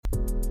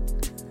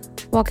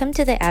Welcome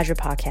to the Azure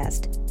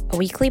Podcast, a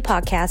weekly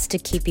podcast to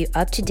keep you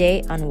up to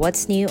date on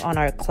what's new on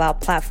our cloud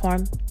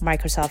platform,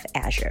 Microsoft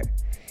Azure.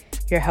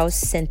 Your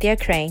hosts Cynthia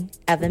Crane,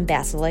 Evan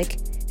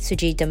Basilik,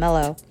 Sujeet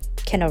DeMello,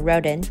 Kendall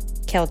Roden,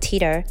 Kel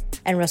Teeter,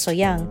 and Russell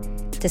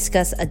Young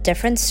discuss a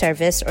different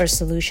service or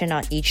solution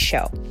on each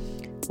show,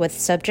 with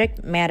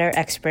subject matter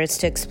experts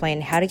to explain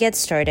how to get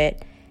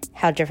started,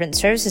 how different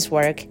services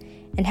work,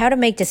 and how to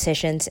make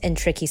decisions in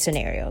tricky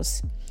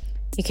scenarios.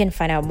 You can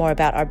find out more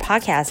about our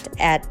podcast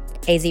at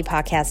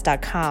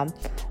azpodcast.com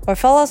or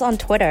follow us on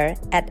Twitter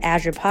at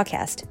Azure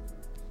Podcast.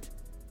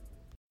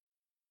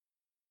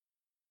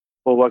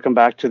 Well, welcome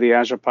back to the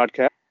Azure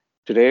Podcast.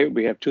 Today,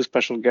 we have two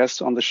special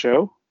guests on the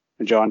show,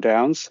 John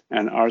Downs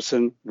and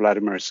Arsen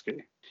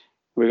Vladimirsky.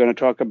 We're going to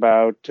talk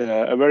about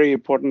a very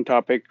important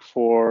topic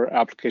for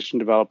application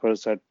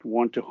developers that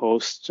want to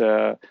host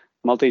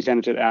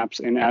multi-tenanted apps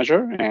in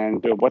Azure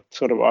and what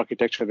sort of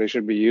architecture they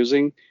should be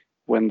using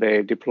when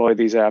they deploy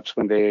these apps,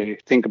 when they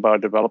think about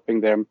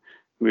developing them.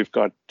 We've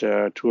got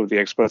two of the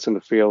experts in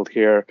the field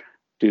here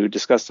to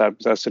discuss that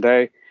with us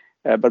today.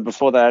 But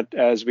before that,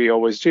 as we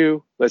always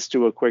do, let's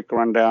do a quick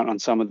rundown on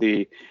some of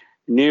the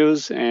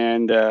news.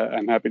 And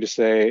I'm happy to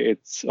say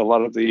it's a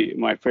lot of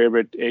my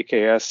favorite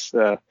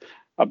AKS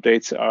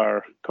updates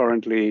are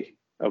currently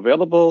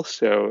available.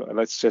 So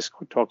let's just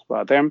talk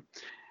about them.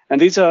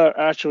 And these are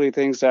actually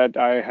things that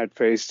I had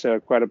faced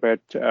quite a bit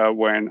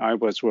when I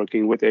was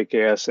working with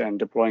AKS and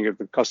deploying it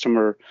with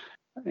customer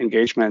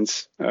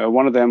engagements.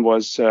 One of them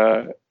was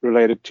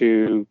related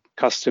to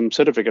custom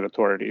certificate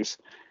authorities.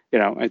 You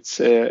know, it's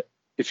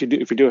if you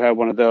do have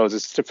one of those,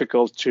 it's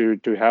difficult to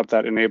have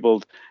that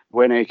enabled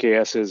when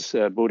AKS is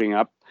booting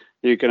up.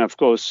 You can, of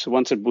course,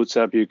 once it boots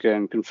up, you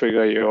can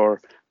configure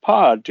your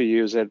pod to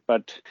use it.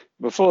 But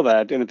before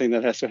that, anything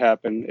that has to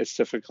happen, it's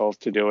difficult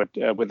to do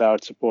it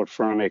without support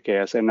from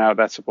AKS. And now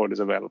that support is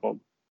available.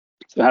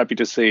 So happy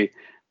to see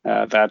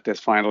that is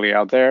finally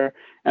out there.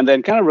 And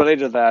then kind of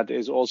related to that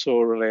is also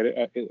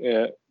related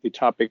the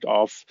topic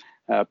of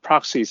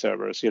proxy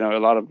servers. You know, a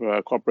lot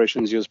of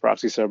corporations use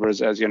proxy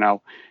servers, as you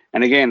know.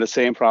 And again, the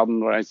same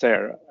problem right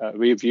there.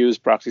 We've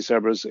used proxy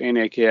servers in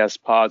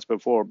AKS pods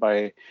before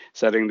by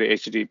setting the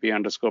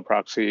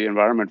HTTP_proxy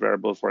environment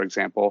variable, for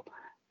example.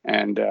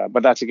 And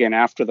but that's again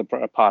after the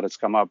pod has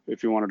come up.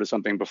 If you want to do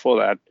something before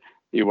that,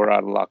 you were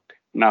out of luck.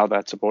 Now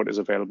that support is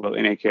available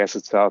in AKS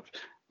itself.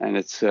 And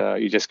it's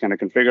you just kind of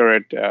configure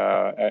it.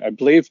 I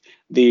believe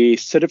the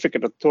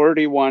certificate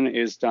authority one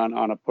is done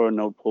on a per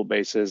node pool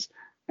basis,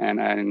 and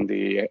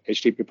the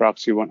HTTP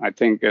proxy one I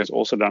think is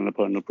also done on a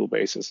per node pool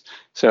basis.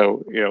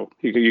 So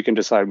you can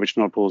decide which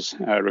node pools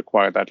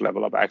require that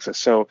level of access.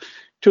 So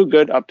two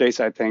good updates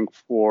I think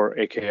for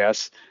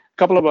AKS. A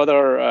couple of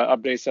other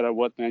updates that are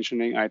worth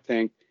mentioning. I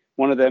think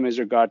one of them is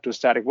regard to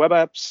static web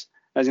apps.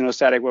 As you know,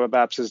 static web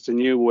apps is the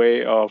new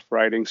way of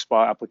writing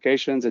SPA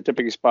applications. And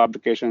typically, SPA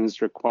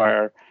applications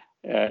require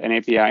an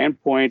API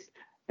endpoint,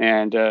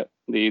 and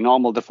the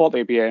normal default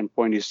API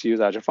endpoint is to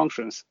use Azure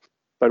Functions.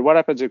 But what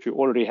happens if you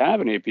already have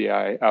an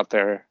API out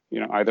there,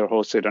 either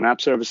hosted on app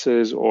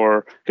services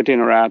or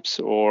container apps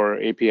or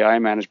API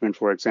management,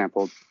 for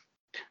example?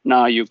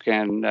 Now you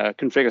can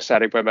configure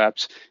static web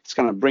apps. It's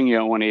kind of bring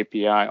your own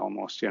API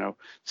almost,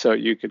 So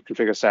you could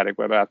configure static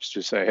web apps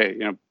to say, hey,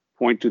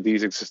 point to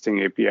these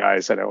existing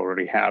APIs that I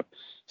already have.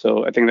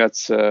 So I think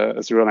that's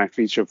a real nice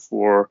feature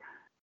for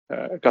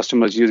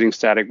customers using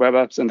static web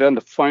apps. And then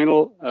the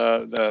final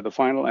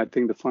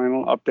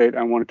update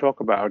I want to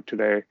talk about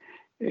today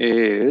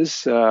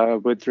is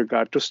with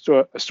regard to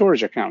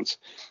storage accounts.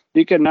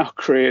 You can now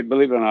create,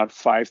 believe it or not,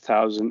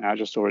 5,000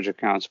 Azure storage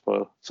accounts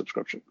per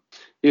subscription.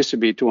 It used to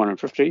be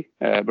 250,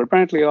 but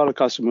apparently all the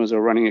customers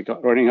are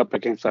running up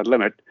against that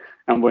limit,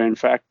 and we're in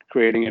fact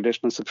creating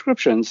additional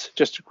subscriptions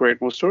just to create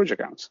more storage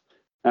accounts.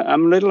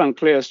 I'm a little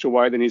unclear as to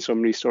why they need so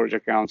many storage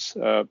accounts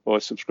per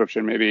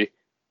subscription. Maybe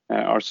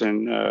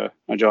Arsen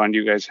or John,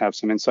 you guys have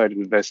some insight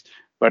into this,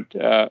 but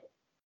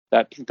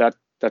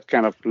that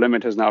kind of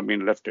limit has now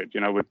been lifted,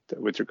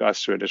 with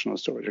regards to additional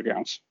storage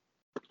accounts.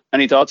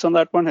 Any thoughts on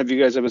that one? Have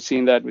you guys ever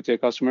seen that with your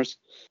customers?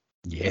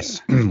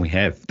 Yes, we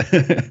have.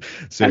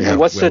 So and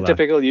what's the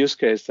typical use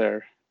case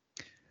there?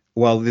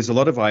 Well, there's a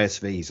lot of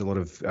ISVs,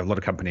 a lot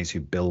of companies who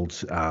build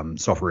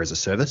software as a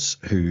service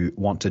who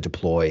want to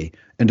deploy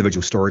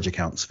individual storage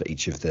accounts for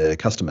each of the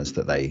customers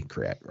that they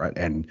create, right?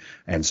 And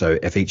so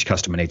if each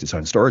customer needs its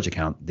own storage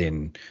account,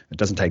 then it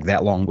doesn't take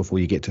that long before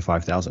you get to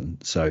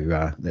 5,000.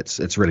 So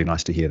it's really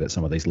nice to hear that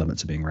some of these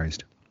limits are being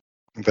raised.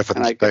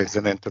 Definitely ties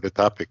into the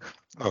topic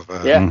of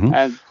and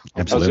Absolutely.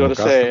 I was going to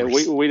say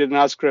we did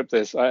not script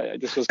this.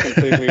 This was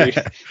completely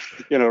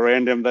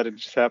random that it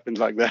just happened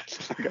like that.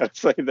 I got to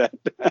say that.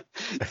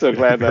 So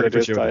glad that it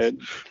does tie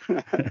in.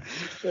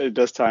 It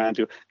does tie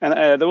into.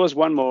 And there was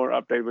one more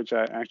update which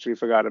I actually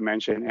forgot to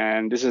mention,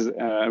 and this is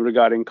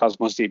regarding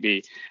Cosmos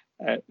DB.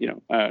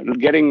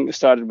 Getting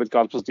started with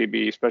Cosmos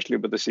DB, especially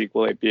with the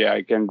SQL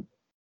API, can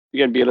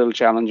be a little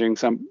challenging.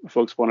 Some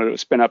folks wanted to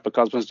spin up a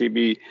Cosmos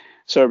DB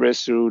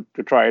service to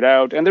try it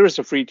out. And there is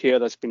a free tier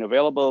that's been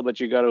available, but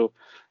you got to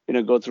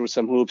go through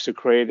some hoops to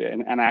create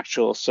an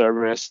actual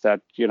service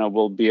that,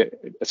 will be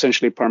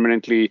essentially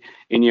permanently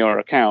in your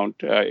account.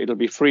 It'll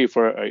be free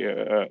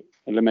for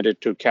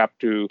limited to cap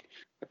to,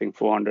 I think,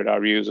 400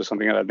 RVUs or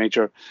something of that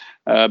nature.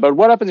 But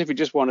what happens if you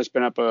just want to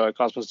spin up a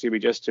Cosmos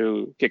DB just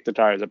to kick the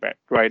tires a bit,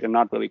 right, and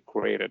not really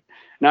create it?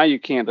 Now you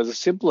can. There's a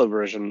simpler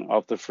version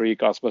of the free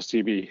Cosmos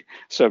DB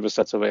service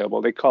that's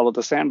available. They call it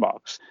the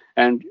Sandbox,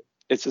 and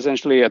it's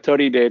essentially a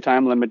 30-day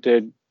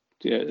time-limited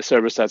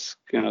service that's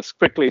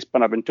quickly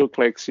spun up in 2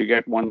 clicks. You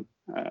get one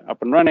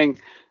up and running.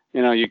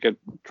 You could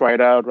try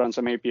it out, run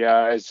some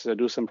APIs,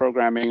 do some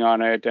programming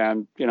on it,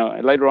 and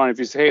later on, if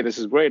you say, "Hey, this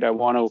is great, I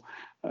want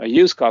to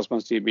use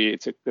Cosmos DB,"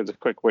 it's a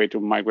quick way to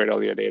migrate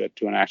all your data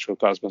to an actual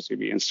Cosmos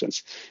DB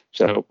instance.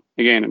 So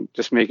again,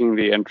 just making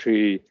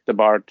the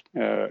bar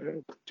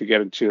to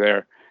get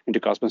into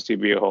Cosmos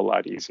DB a whole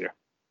lot easier.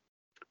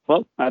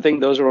 Well, I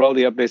think those are all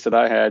the updates that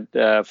I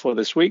had for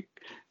this week.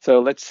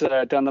 So let's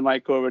turn the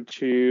mic over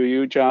to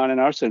you, John and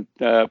Arsen.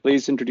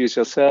 Please introduce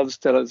yourselves.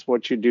 Tell us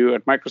what you do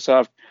at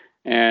Microsoft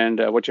and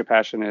what your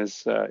passion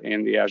is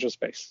in the Azure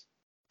space.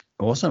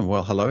 Awesome.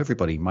 Well, hello,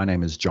 everybody. My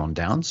name is John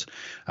Downs.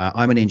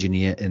 I'm an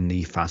engineer in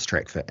the Fast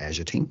Track for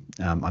Azure team.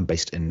 I'm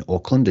based in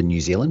Auckland in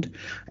New Zealand.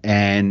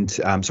 And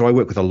so I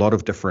work with a lot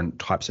of different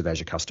types of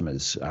Azure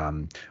customers,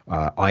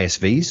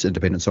 ISVs,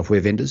 independent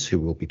software vendors, who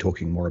we'll be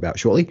talking more about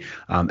shortly,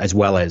 as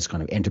well as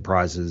kind of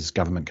enterprises,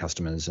 government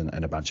customers,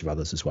 and a bunch of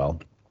others as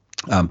well.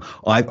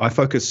 I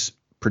focus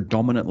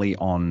predominantly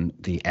on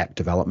the app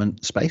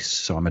development space.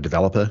 So I'm a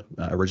developer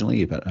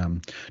originally, but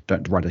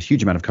don't write a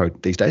huge amount of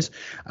code these days.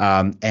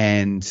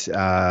 And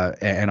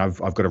I've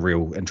got a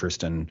real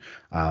interest in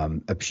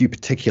a few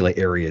particular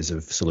areas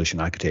of solution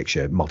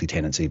architecture,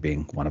 multi-tenancy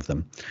being one of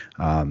them.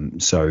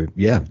 So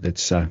yeah,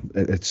 it's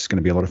going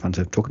to be a lot of fun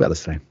to talk about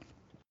this today.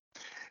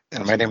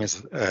 And my name is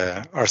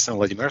Arsen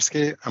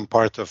Vladimirsky. I'm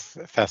part of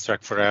Fast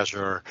Track for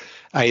Azure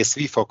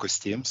ISV focus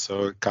team,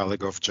 so a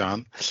colleague of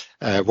John,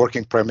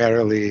 working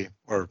primarily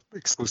or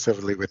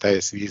exclusively with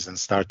ISVs and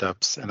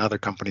startups and other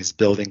companies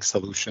building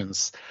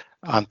solutions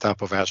on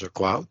top of Azure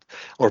Cloud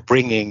or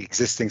bringing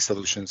existing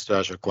solutions to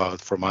Azure Cloud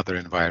from other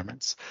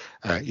environments,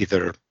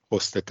 either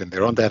hosted in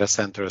their own data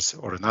centers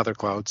or in other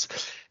clouds.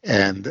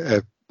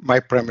 And my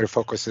primary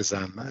focus is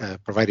on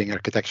providing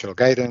architectural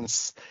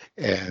guidance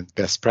and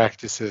best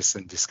practices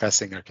and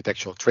discussing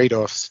architectural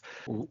trade-offs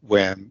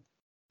when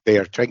they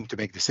are trying to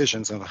make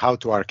decisions on how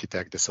to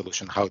architect the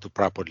solution, how to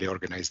properly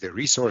organize their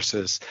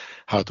resources,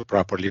 how to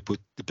properly put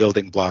the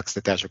building blocks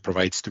that Azure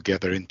provides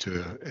together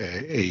into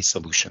a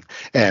solution.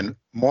 And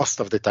most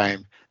of the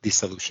time, these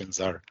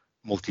solutions are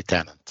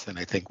multi-tenant. And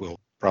I think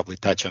we'll probably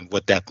touch on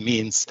what that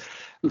means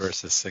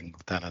versus single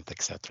tenant,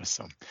 et cetera.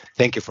 So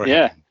thank you for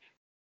having me.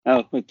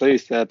 Oh,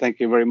 please. Thank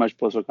you very much,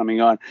 both, for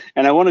coming on.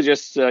 And I want to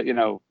just,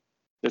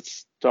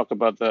 let's talk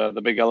about the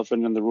big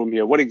elephant in the room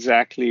here. What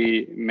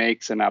exactly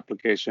makes an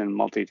application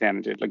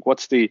multi-tenanted? Like,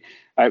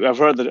 I've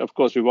heard that, of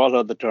course, we've all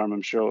heard the term,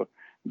 I'm sure.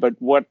 But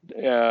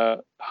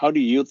how do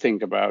you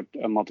think about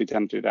a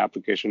multi-tenanted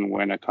application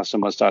when a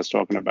customer starts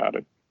talking about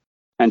it?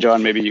 And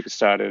John, maybe you could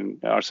start,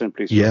 and Arsen,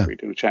 please feel free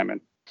to chime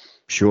in.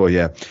 Sure,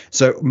 yeah.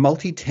 So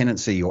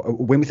multi-tenancy, or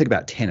when we think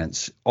about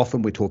tenants,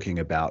 often we're talking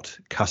about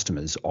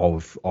customers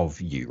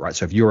of you, right?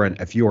 So if you're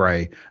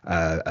a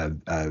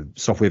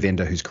software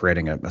vendor who's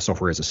creating a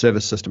software as a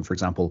service system, for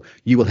example,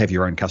 you will have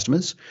your own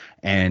customers,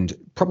 and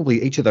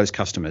probably each of those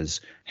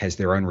customers has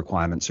their own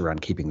requirements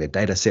around keeping their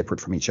data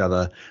separate from each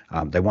other.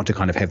 They want to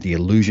kind of have the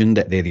illusion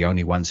that they're the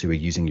only ones who are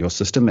using your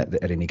system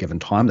at any given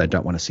time. They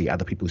don't want to see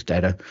other people's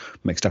data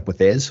mixed up with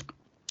theirs.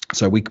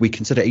 So we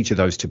consider each of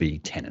those to be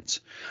tenants.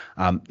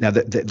 Now,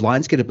 the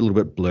lines get a little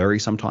bit blurry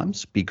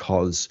sometimes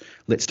because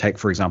let's take,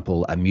 for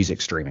example, a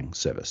music streaming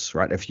service,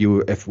 right? If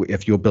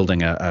you're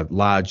building a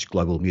large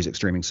global music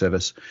streaming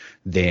service,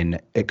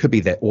 then it could be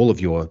that all of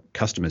your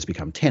customers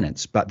become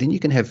tenants, but then you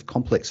can have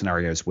complex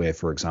scenarios where,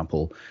 for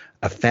example,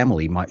 a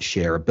family might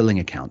share a billing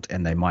account,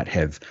 and there might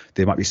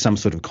be some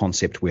sort of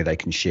concept where they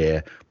can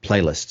share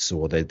playlists,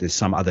 or there's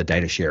some other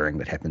data sharing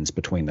that happens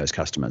between those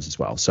customers as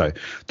well. So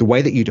the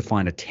way that you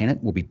define a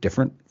tenant will be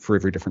different for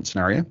every different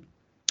scenario.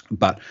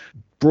 But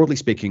broadly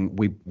speaking,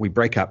 we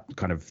break up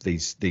kind of the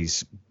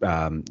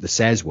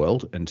SaaS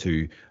world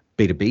into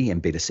B2B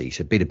and B2C.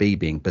 So B2B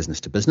being business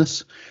to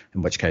business,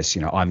 in which case,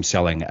 I'm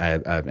selling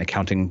an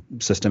accounting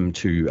system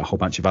to a whole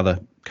bunch of other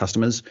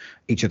customers.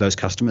 Each of those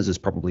customers is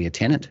probably a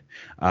tenant.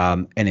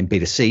 And then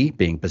B2C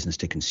being business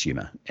to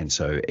consumer. And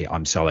so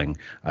I'm selling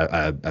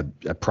a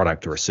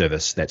product or a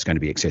service that's going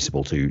to be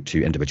accessible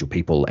to individual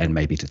people and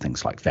maybe to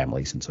things like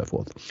families and so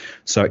forth.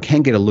 So it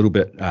can get a little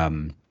bit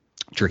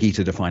tricky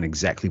to define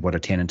exactly what a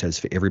tenant is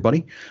for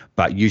everybody,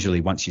 but usually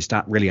once you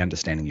start really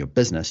understanding your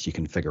business, you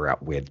can figure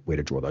out where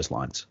to draw those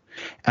lines.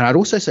 And I'd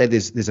also say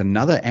there's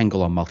another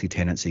angle on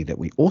multi-tenancy that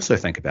we also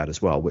think about as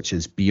well, which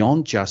is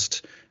beyond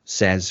just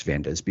SaaS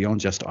vendors,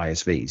 beyond just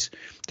ISVs,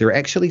 there are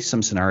actually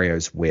some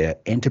scenarios where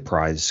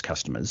enterprise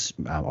customers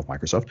of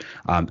Microsoft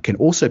can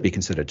also be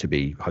considered to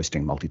be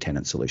hosting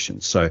multi-tenant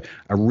solutions. So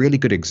a really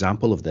good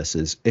example of this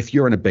is if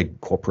you're in a big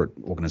corporate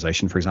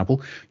organization, for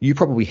example, you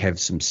probably have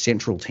some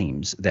central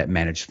teams that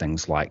manage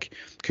things like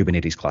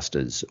Kubernetes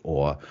clusters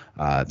or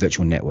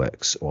virtual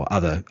networks or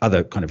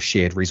other kind of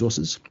shared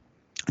resources.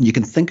 And you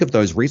can think of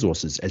those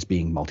resources as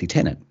being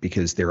multi-tenant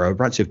because there are a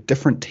bunch of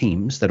different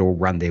teams that all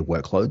run their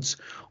workloads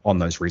on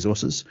those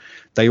resources.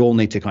 They all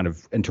need to kind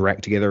of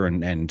interact together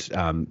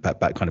but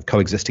kind of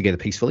coexist together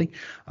peacefully.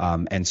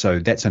 And so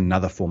that's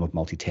another form of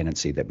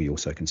multi-tenancy that we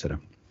also consider.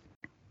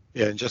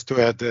 Yeah, and just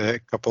to add a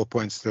couple of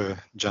points to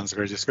John's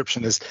great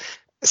description is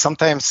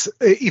sometimes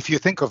if you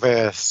think of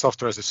a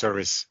software as a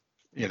service,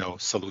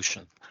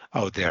 solution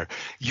out there,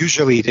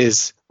 usually it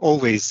is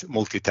always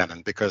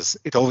multi-tenant because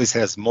it always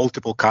has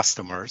multiple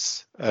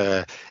customers,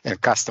 and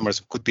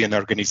customers could be an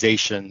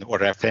organization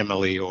or a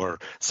family or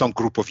some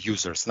group of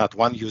users, not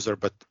one user,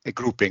 but a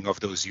grouping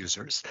of those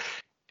users.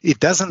 It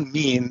doesn't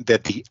mean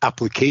that the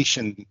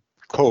application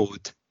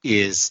code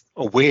is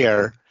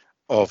aware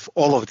of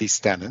all of these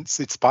tenants.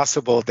 It's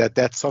possible that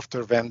that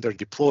software vendor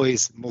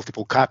deploys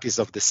multiple copies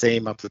of the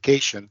same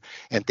application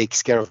and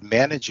takes care of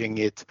managing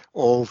it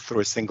all through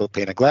a single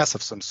pane of glass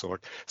of some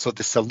sort. So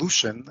the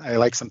solution, I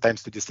like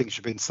sometimes to distinguish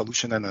between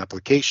solution and an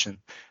application.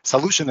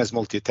 Solution is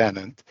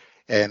multi-tenant,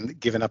 and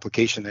given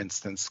application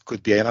instance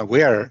could be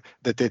unaware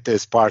that it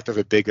is part of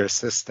a bigger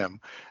system,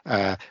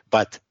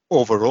 but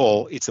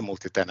overall, it's a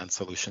multi-tenant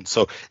solution.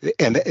 So,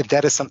 and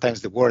that is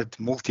sometimes the word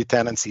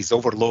multi-tenancy is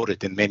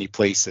overloaded in many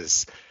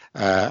places.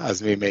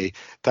 As we may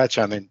touch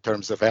on in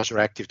terms of Azure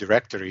Active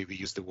Directory, we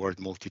use the word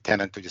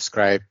multi-tenant to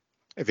describe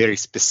a very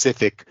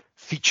specific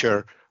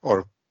feature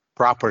or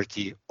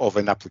property of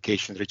an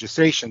application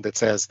registration that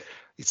says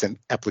it's an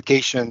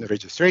application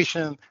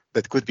registration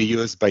that could be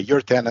used by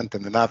your tenant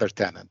and another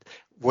tenant.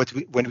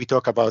 When we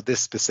talk about this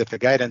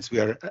specific guidance,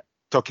 we are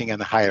talking on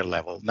a higher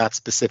level, not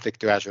specific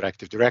to Azure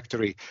Active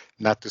Directory,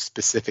 not too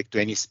specific to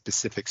any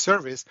specific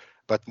service,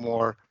 but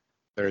more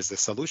there is a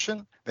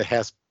solution that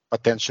has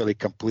potentially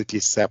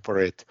completely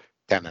separate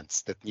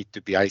tenants that need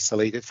to be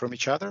isolated from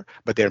each other,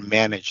 but they're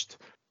managed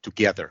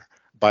together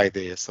by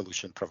the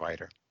solution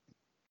provider.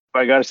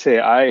 I got to say,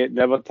 I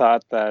never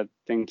thought that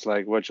things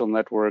like virtual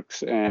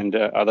networks and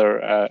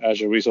other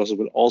Azure resources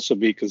would also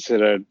be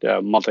considered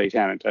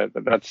multi-tenant.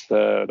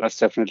 That's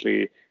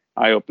definitely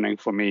eye-opening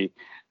for me.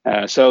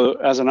 So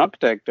as an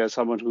architect, as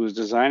someone who's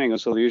designing a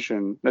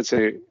solution, let's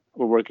say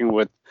we're working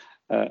with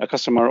a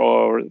customer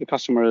or the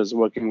customer is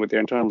working with their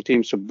internal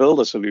teams to build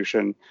a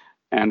solution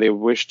and they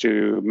wish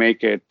to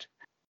make it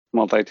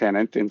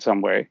multi-tenant in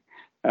some way.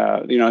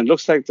 It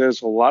looks like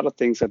there's a lot of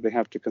things that they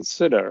have to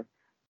consider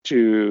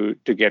to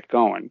get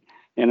going.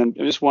 And I'm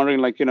just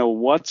wondering,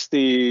 what's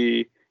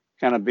the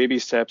kind of baby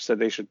steps that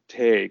they should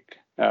take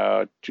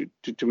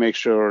to make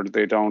sure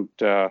they don't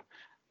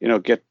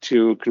get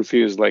too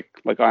confused like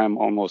I am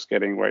almost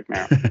getting right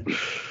now.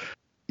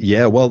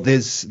 Yeah, well,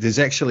 there's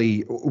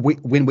actually,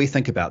 when we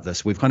think about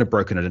this, we've kind of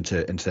broken it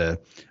into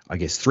I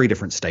guess, three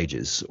different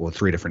stages or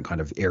three different kind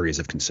of areas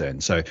of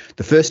concern. So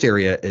the first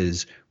area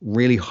is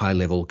really high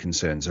level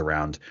concerns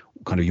around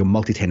kind of your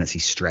multi-tenancy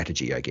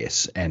strategy, I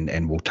guess,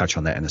 and we'll touch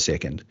on that in a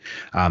second.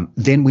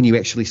 Then when you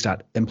actually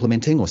start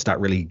implementing or start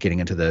really getting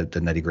into the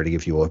nitty gritty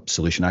of your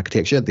solution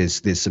architecture,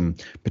 there's some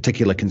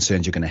particular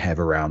concerns you're going to have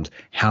around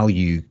how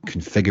you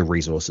configure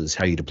resources,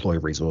 how you deploy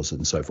resources,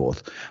 and so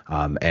forth,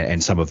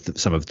 and some of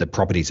the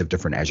properties of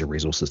different Azure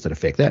resources that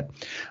affect that.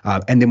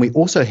 And then we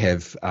also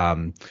have,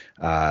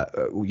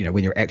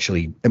 when you're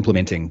actually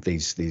implementing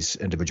these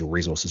individual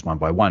resources one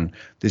by one,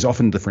 there's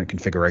often different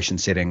configuration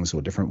settings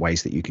or different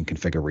ways that you can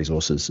configure resources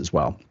as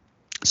well.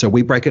 So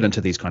we break it into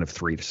these kind of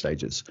three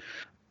stages.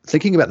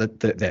 Thinking about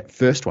that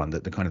first one,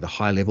 the kind of the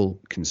high level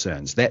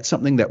concerns, that's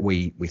something that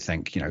we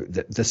think,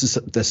 that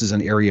this is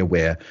an area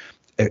where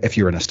if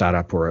you're in a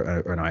startup or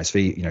an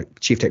ISV,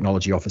 chief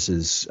technology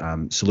officers,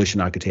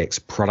 solution architects,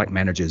 product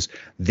managers,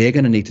 they're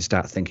going to need to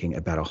start thinking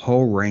about a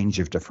whole range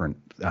of different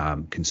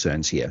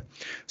concerns here.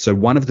 So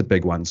one of the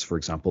big ones, for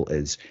example,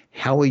 is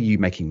how are you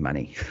making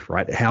money,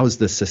 right? How is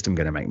this system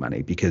going to make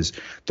money? Because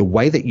the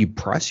way that you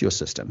price your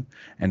system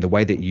and the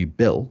way that you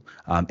bill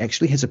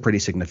actually has a pretty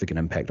significant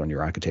impact on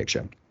your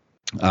architecture.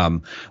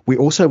 We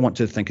also want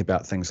to think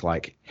about things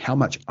like how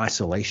much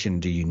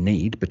isolation do you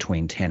need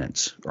between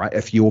tenants, right?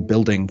 If you're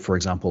building, for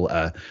example,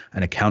 an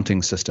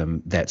accounting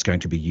system that's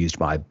going to be used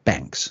by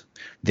banks,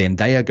 then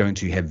they are going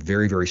to have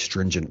very, very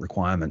stringent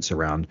requirements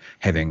around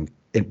having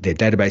their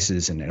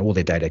databases and all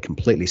their data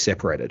completely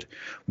separated.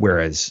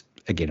 Whereas,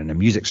 again, in a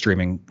music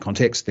streaming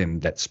context, then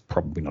that's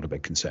probably not a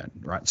big concern,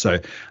 right? So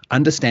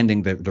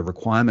understanding the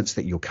requirements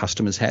that your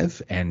customers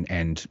have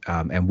and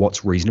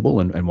what's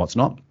reasonable and what's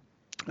not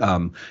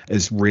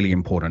is really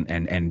important,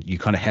 and you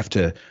kind of have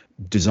to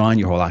design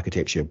your whole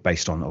architecture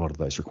based on a lot of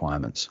those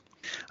requirements.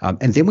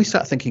 And then we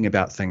start thinking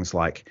about things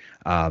like,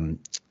 are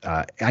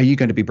you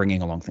going to be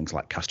bringing along things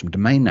like custom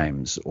domain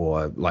names,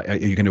 or like, are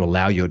you going to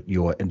allow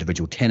your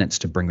individual tenants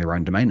to bring their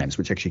own domain names,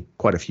 which actually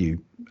quite a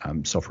few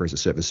software as a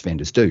service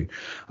vendors do.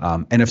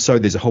 And if so,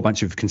 there's a whole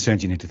bunch of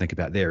concerns you need to think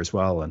about there as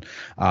well. And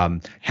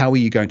how are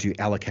you going to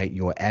allocate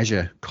your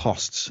Azure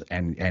costs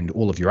and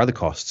all of your other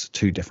costs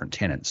to different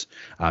tenants?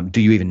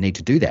 Do you even need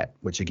to do that?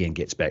 Which again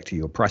gets back to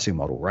your pricing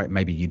model, right?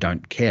 Maybe you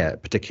don't care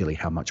particularly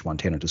how much one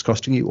tenant is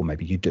costing you, or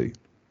maybe you do.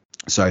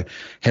 So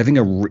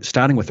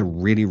starting with a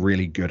really,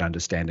 really good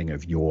understanding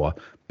of your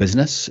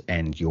business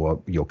and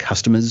your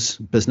customers'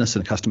 business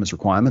and customers'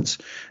 requirements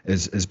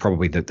is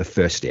probably the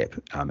first step.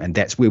 And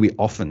that's where we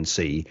often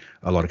see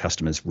a lot of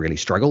customers really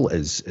struggle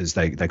is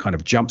they kind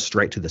of jump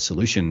straight to the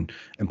solution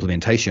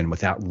implementation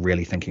without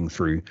really thinking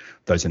through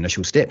those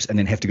initial steps, and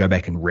then have to go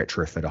back and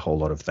retrofit a whole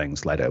lot of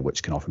things later,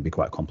 which can often be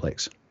quite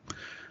complex.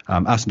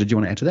 Arsen, did you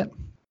want to add to that?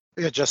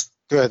 Yeah, just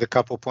to add a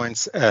couple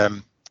points.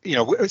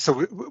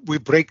 So we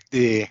break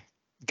the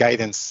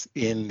guidance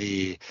in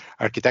the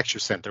architecture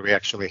center. We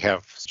actually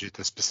have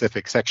a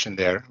specific section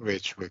there,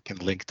 which we can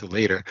link to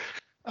later,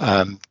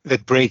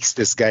 that breaks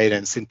this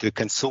guidance into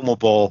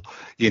consumable,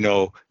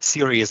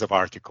 series of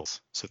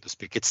articles, so to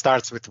speak. It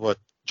starts with what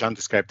John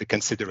described, the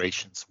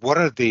considerations. What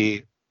are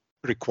the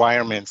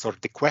requirements or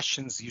the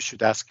questions you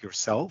should ask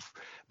yourself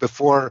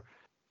before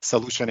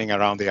solutioning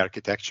around the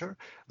architecture?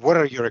 What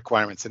are your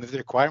requirements? And if the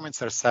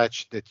requirements are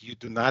such that you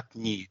do not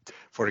need,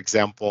 for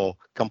example,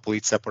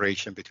 complete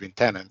separation between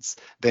tenants,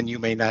 then you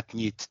may not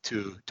need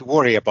to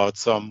worry about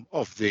some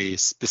of the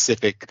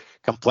specific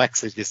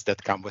complexities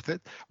that come with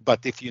it.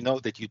 But if you know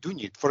that you do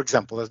need, for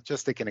example, let's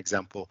just take an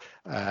example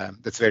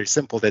that's very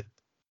simple, that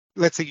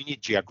let's say you need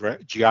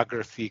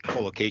geography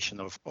collocation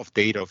of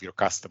data of your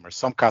customers.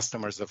 Some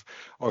customers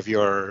of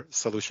your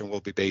solution will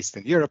be based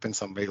in Europe, and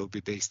some will be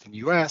based in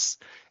US,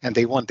 and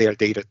they want their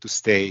data to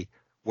stay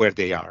where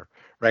they are,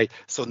 right?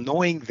 So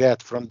knowing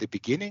that from the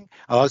beginning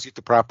allows you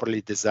to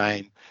properly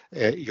design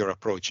your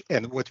approach.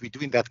 And what we do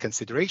in that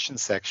consideration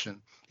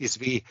section is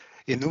we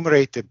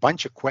enumerate a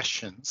bunch of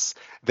questions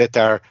that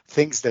are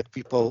things that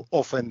people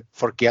often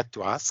forget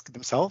to ask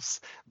themselves,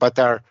 but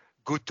are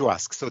good to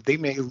ask. So they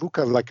may look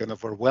like an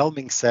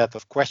overwhelming set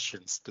of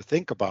questions to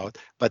think about,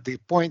 but the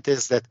point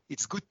is that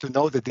it's good to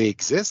know that they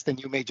exist, and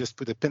you may just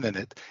put a pin in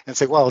it and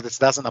say, well, this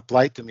doesn't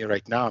apply to me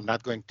right now. I'm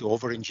not going to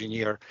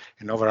over-engineer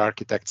and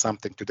over-architect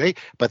something today,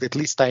 but at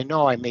least I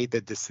know I made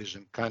the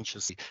decision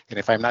consciously. And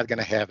if I'm not going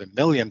to have 1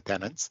 million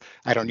tenants,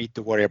 I don't need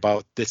to worry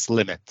about this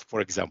limit,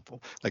 for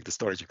example, like the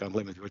storage account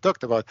limit we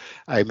talked about.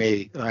 I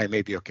may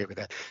be okay with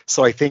that.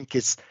 So I think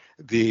it's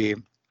the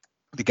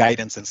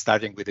guidance and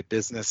starting with the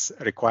business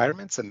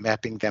requirements and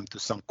mapping them to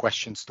some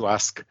questions to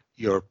ask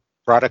your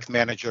product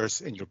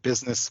managers and your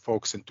business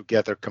folks, and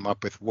together come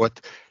up with what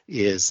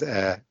is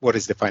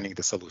defining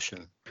the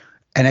solution.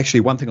 And actually,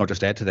 one thing I'll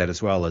just add to that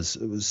as well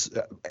is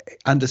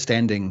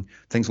understanding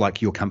things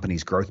like your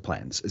company's growth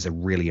plans is a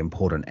really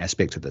important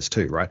aspect of this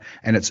too, right?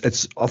 And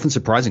it's often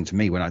surprising to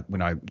me when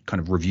I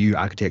kind of review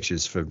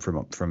architectures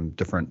from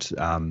different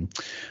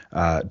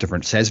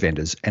SaaS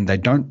vendors, and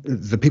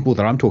the people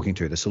that I'm talking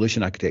to, the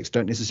solution architects,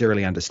 don't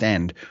necessarily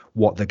understand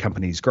what the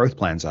company's growth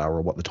plans are or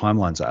what the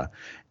timelines are.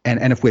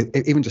 And if we're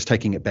even just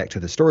taking it back to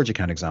the storage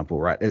account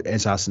example, right?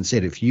 As Arsen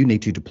said, if you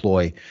need to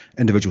deploy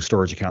individual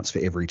storage accounts for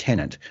every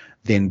tenant,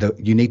 then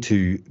you need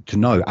to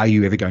know, are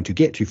you ever going to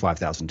get to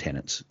 5,000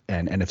 tenants?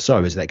 And if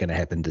so, is that going to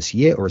happen this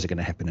year, or is it going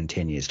to happen in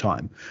 10 years'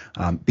 time?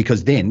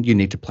 Because then you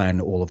need to plan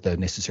all of the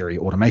necessary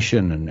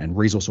automation and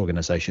resource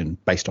organization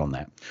based on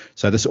that.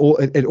 So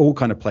it all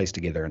kind of plays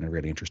together in a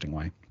really interesting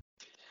way.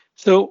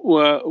 So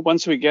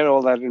once we get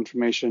all that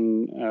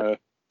information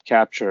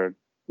captured,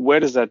 where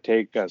does that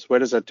take us? Where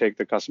does that take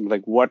the customer?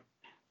 Like what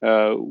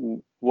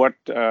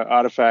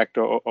artifact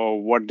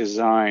or what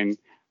design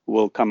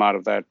will come out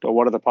of that? Or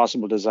what are the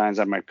possible designs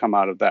that might come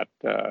out of that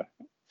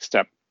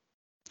step?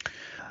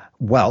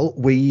 Well,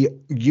 we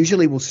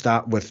usually will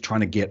start with trying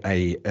to get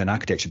an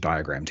architecture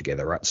diagram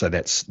together, right? So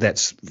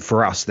that's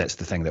for us, that's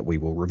the thing that we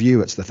will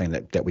review. It's the thing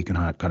that we can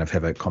kind of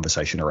have a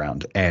conversation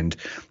around. And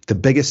the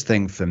biggest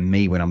thing for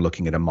me when I'm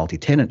looking at a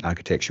multi-tenant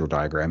architectural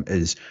diagram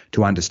is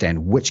to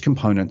understand which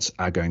components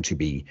are going to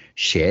be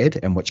shared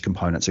and which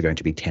components are going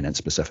to be tenant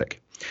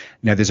specific.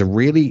 Now, there's a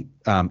really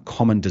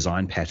common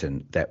design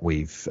pattern that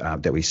we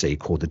see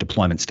called the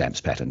deployment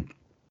stamps pattern.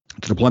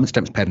 The deployment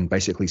stamps pattern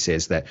basically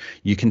says that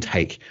you can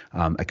take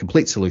a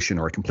complete solution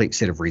or a complete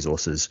set of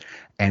resources,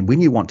 and when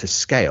you want to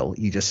scale,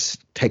 you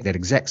just take that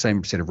exact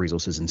same set of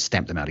resources and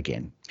stamp them out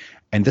again.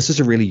 And this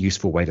is a really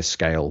useful way to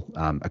scale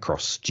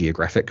across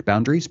geographic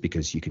boundaries,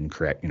 because you can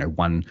create,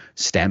 one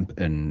stamp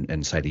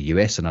in say the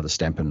US, another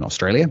stamp in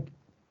Australia.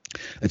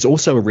 It's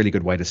also a really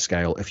good way to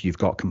scale if you've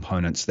got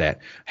components that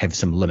have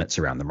some limits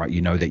around them, right? You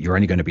know that you're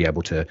only going to be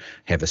able to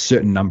have a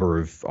certain number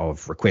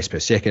of requests per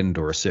second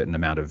or a certain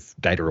amount of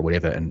data or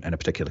whatever in a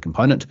particular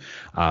component.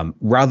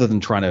 Rather than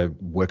trying to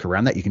work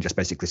around that, you can just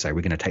basically say,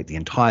 we're going to take the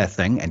entire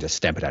thing and just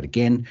stamp it out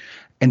again.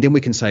 And then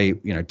we can say,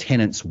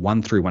 tenants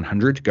 1 through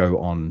 100 go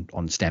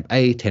on stamp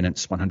A,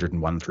 tenants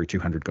 101 through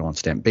 200 go on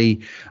stamp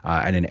B.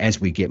 And then as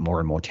we get more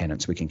and more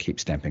tenants, we can keep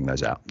stamping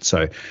those out.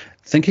 So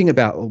thinking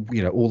about,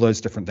 all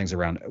those different things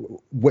around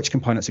which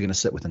components are going to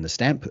sit within the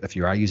stamp, if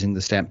you are using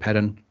the stamp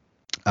pattern.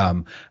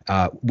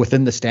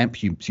 Within the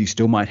stamp, you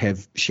still might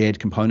have shared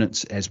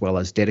components as well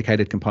as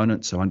dedicated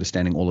components, so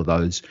understanding all of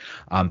those.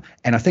 And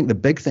I think the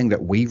big thing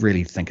that we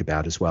really think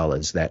about as well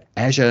is that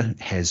Azure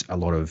has a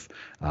lot of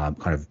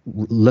kind of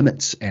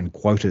limits and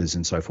quotas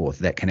and so forth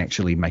that can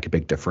actually make a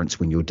big difference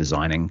when you're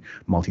designing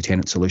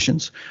multi-tenant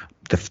solutions.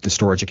 The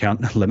storage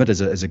account limit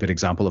is a good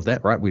example of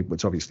that, right?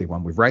 It's obviously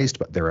one we've raised,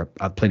 but there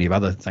are plenty of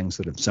other things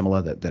that are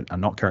similar that are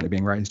not currently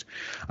being raised.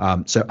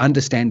 So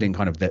understanding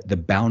kind of the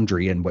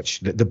boundary in which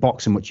the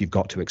box in which you've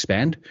got to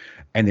expand,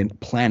 and then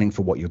planning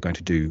for what you're going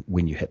to do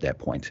when you hit that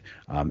point.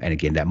 And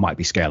again, that might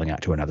be scaling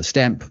out to another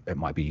stamp. It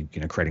might be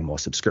creating more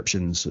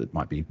subscriptions. It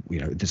might be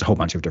there's a whole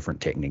bunch of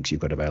different techniques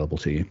you've got available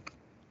to you.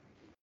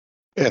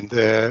 And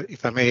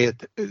if I may,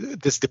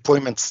 this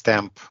deployment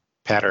stamp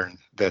pattern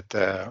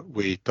that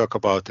we talk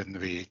about and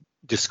we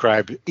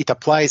describe, it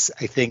applies,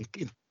 I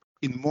think,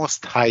 in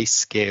most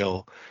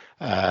high-scale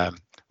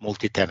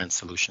multi-tenant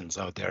solutions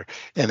out there.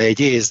 And the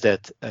idea is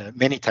that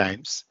many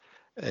times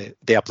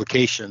the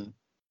application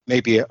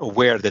may be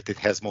aware that it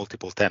has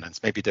multiple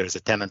tenants. Maybe there's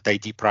a tenant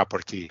ID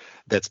property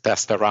that's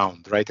passed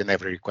around, right, in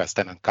every request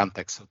tenant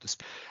context, so to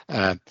speak.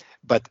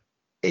 But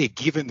a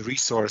given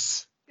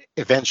resource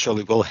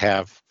eventually will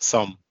have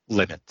some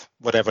limit,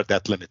 whatever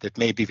that limit. It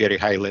may be very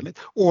high limit,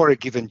 or a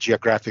given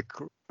geographic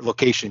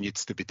location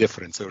needs to be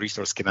different, so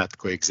resource cannot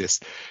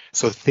coexist.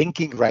 So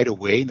thinking right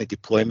away in a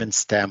deployment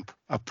stamp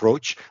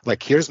approach,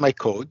 like here's my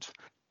code,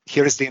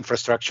 here's the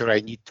infrastructure I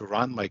need to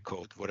run my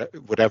code,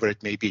 whatever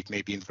it may be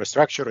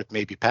infrastructure, it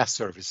may be PaaS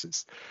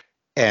services.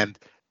 And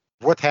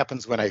what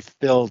happens when I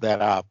fill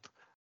that up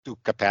to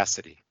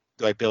capacity?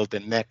 Do I build the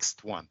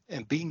next one?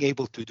 And being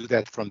able to do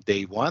that from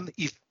day one,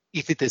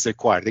 if it is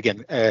required.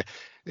 Again,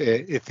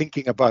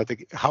 thinking about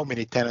how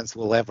many tenants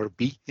will ever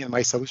be in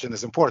my solution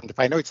is important. If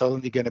I know it's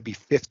only going to be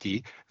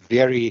 50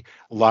 very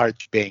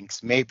large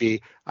banks,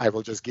 maybe I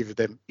will just give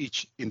them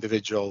each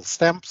individual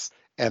stamps,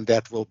 and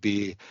that will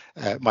be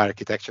my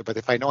architecture. But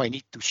if I know I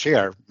need to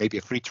share maybe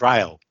a free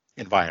trial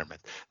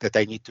environment that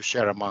I need to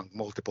share among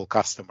multiple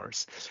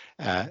customers,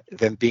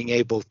 then being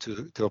able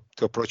to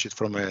approach it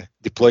from a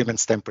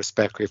deployment stamp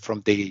perspective from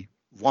day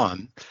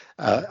one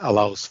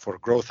allows for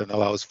growth and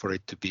allows for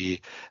it to be,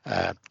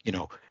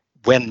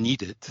 when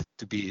needed,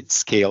 to be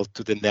scaled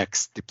to the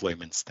next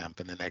deployment stamp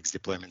and the next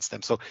deployment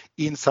stamp. So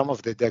in some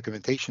of the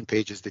documentation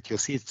pages that you'll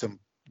see some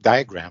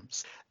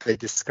diagrams, they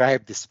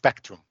describe the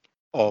spectrum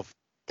of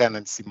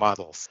tenancy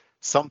models.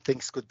 Some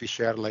things could be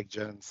shared, like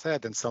Jen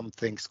said, and some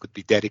things could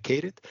be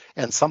dedicated.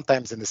 And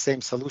sometimes in the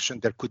same solution,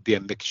 there could be a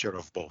mixture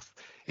of both.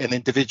 An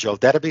individual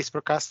database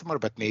per customer,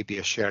 but maybe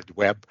a shared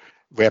web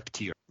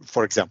tier.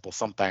 For example,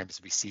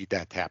 sometimes we see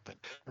that happen,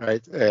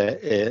 right?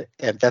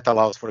 And that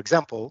allows, for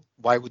example,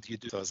 why would you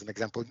do so? As an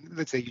example,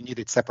 let's say you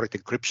needed separate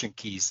encryption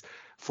keys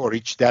for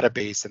each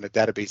database, and the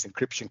database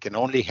encryption can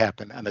only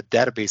happen on a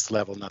database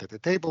level, not at the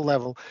table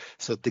level.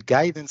 So the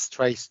guidance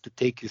tries to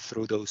take you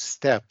through those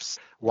steps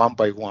one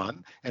by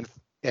one, and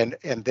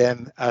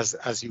then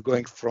as you're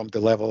going from the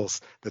levels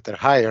that are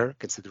higher,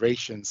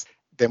 considerations,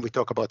 then we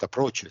talk about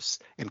approaches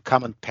and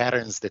common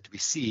patterns that we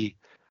see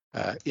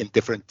in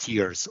different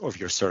tiers of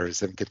your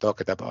service, and we can talk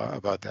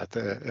about that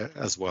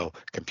as well.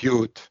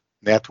 Compute,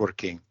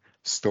 networking,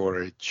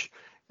 storage,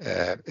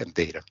 and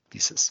data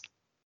pieces.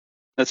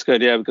 That's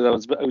good, yeah,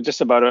 because I was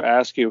just about to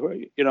ask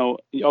you,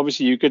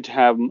 obviously you could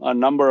have a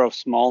number of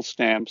small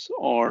stamps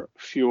or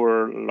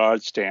fewer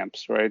large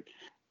stamps, right?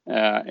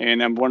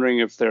 And I'm wondering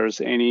if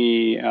there's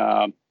any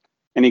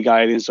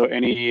guidance or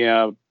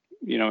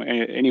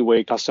any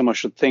way customers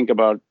should think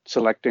about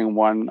selecting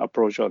one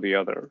approach or the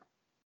other.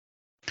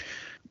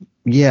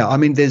 Yeah, I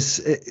mean, we've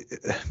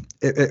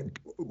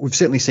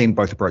certainly seen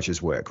both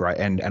approaches work, right?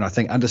 And I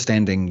think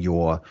understanding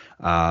your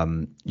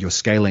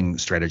scaling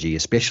strategy,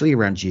 especially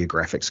around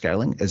geographic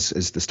scaling,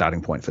 is the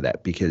starting point for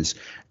that. Because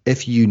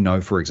if you know,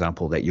 for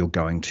example, that you're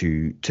going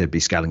to be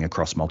scaling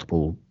across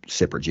multiple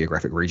separate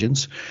geographic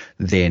regions,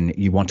 then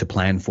you want to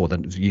plan for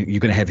them. You're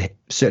going to have a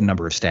certain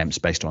number of stamps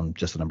based on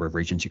just the number of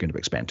regions you're going to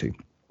expand to.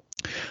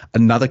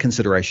 Another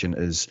consideration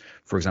is,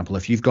 for example,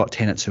 if you've got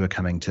tenants who are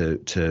coming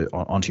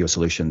onto your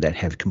solution that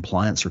have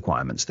compliance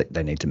requirements that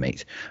they need to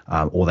meet,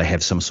 or they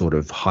have some sort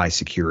of high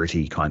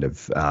security kind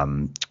of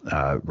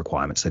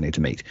requirements they need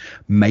to meet,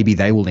 maybe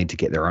they will need to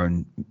get their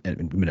own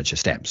miniature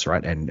stamps,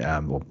 right? And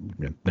or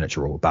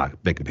miniature or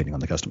big, depending on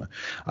the customer.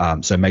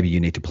 So maybe you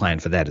need to plan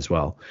for that as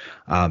well.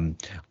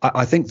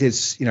 I think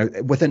there's,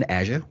 within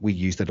Azure, we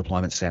use the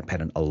deployment stamp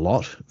pattern a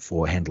lot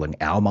for handling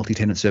our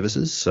multi-tenant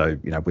services. So,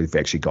 we've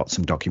actually got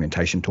some documentation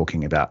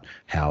talking about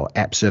how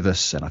app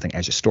service and I think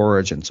Azure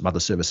Storage and some other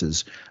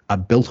services are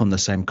built on the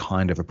same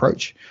kind of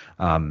approach,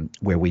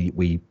 where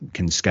we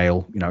can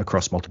scale,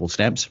 across multiple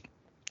stamps.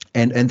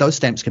 And those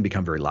stamps can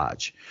become very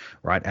large,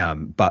 right?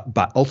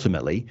 But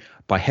ultimately,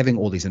 by having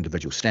all these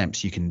individual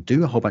stamps, you can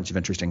do a whole bunch of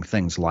interesting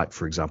things, like,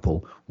 for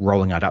example,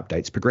 rolling out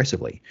updates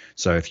progressively.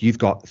 So if you've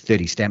got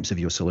 30 stamps of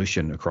your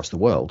solution across the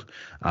world,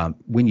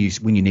 when you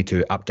need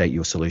to update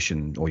your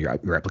solution or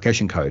your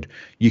application code,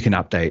 you can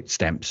update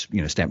stamps,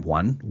 stamp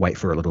 1, wait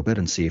for a little bit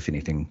and see if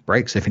anything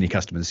breaks, if any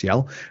customers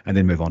yell, and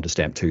then move on to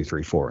stamp 2,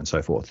 3, 4, and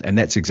so forth. And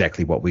that's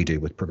exactly what we do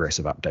with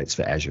progressive updates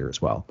for Azure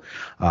as well.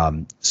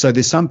 So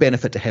there's some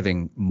benefit to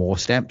having more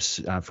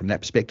stamps from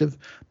that perspective,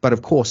 but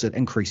of course it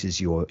increases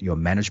your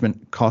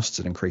management costs,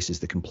 it increases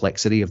the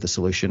complexity of the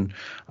solution,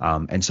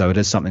 and so it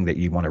is something that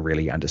you want to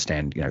really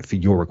understand, for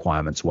your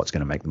requirements, what's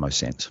going to make the most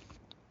sense.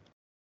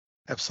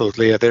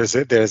 Absolutely. Yeah, there's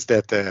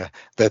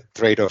that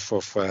trade-off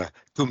of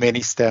too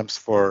many stamps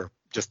for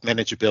just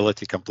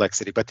manageability,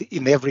 complexity. But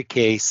in every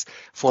case,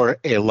 for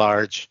a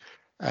large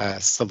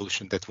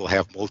solution that will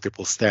have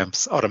multiple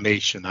stamps,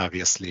 automation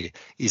obviously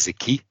is a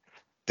key.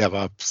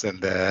 DevOps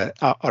and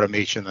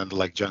automation, and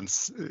like John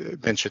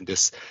mentioned,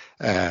 this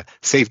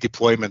safe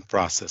deployment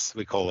process,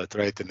 we call it,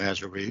 right? In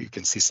Azure, you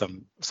can see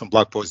some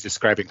blog posts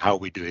describing how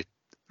we do it,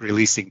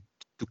 releasing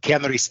to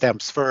canary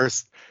stamps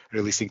first,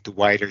 releasing to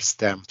wider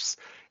stamps,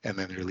 and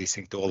then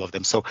releasing to all of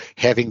them. So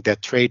having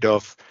that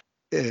trade-off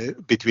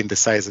between the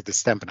size of the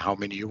stamp and how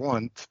many you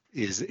want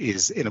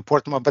is an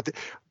important one, but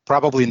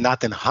probably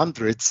not in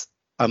hundreds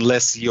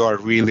unless you are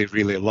really,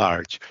 really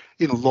large.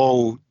 In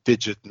low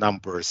digit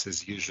numbers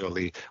is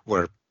usually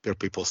where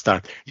people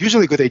start.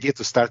 Usually a good idea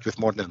to start with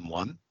more than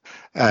one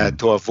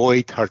to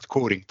avoid hard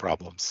coding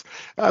problems,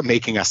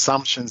 making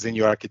assumptions in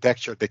your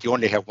architecture that you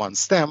only have one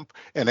stamp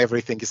and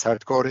everything is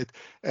hard coded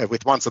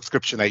with one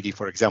subscription ID,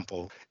 for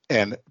example.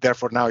 And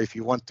therefore now if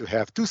you want to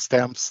have 2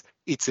 stamps,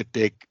 it's a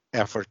big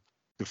effort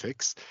to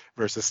fix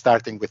versus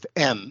starting with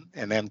N,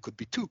 and N could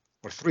be 2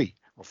 or 3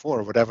 or 4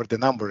 or whatever the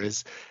number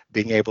is,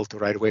 being able to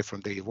right away from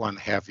day one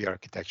have your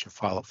architecture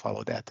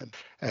follow that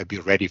and be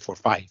ready for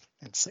 5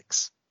 and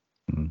 6.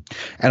 And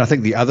I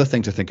think the other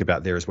thing to think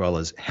about there as well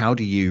is, how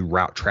do you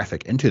route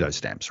traffic into those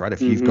stamps, right?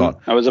 If you've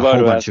got I was about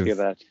to ask you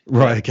that.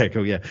 Right, okay,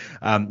 cool, yeah.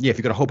 If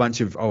you've got a whole bunch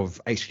of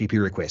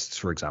HTTP requests,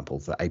 for example,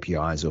 for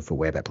APIs or for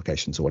web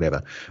applications or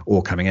whatever,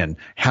 all coming in,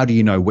 how do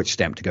you know which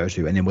stamp to go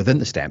to? And then within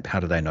the stamp, how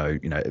do they know,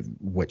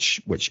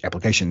 which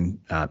application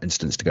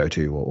instance to go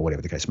to, or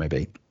whatever the case may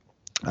be?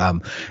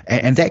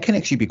 And that can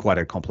actually be quite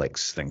a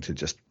complex thing to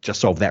just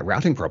solve that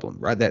routing problem,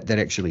 right? That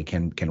actually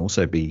can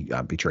also be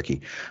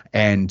tricky.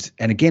 And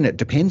again, it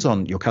depends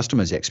on your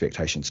customers'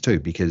 expectations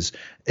too, because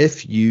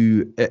if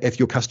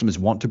your customers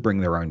want to bring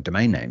their own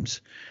domain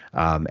names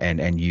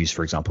and use,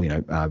 for example,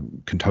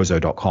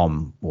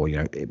 contoso.com or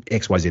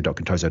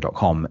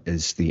xyz.contoso.com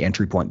is the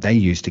entry point they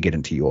use to get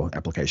into your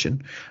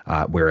application,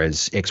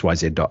 whereas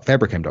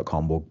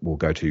xyz.fabricam.com will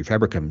go to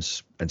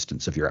Fabricam's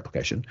instance of your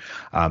application.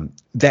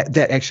 That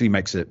actually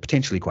makes it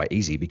potentially quite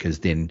easy, because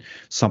then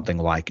something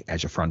like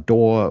Azure Front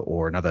Door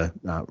or another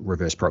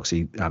reverse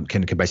proxy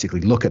can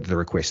basically look at the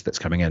request that's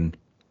coming in,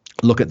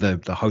 look at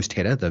the host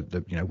header,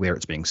 the where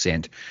it's being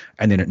sent,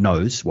 and then it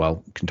knows,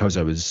 well,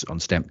 Contoso is on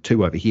stamp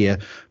 2 over here,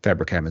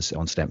 Fabricam is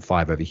on stamp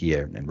 5 over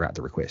here, and route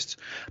the requests.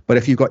 But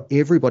if you've got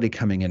everybody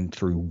coming in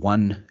through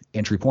one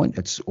entry point,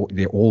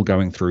 they're all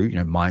going through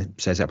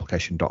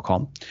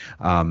mysasapplication.com,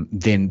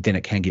 then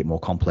it can get more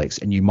complex,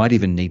 and you might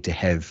even need to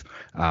have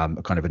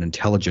a kind of an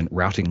intelligent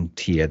routing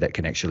tier that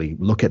can actually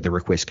look at the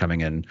request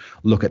coming in,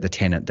 look at the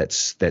tenant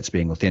that's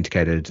being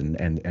authenticated,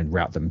 and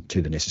route them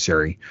to the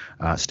necessary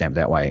stamp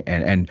that way.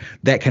 And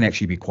that can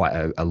actually be quite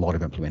a lot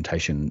of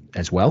implementation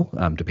as well,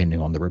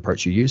 depending on the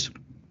approach you use.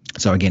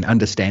 So again,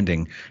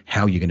 understanding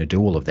how you're going to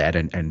do all of that,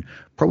 and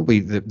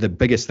probably the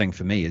biggest thing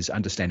for me is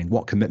understanding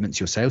what commitments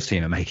your sales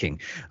team are making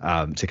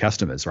to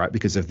customers, right?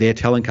 Because if they're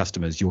telling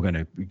customers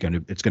it's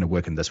going to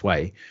work in this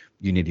way,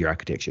 you need your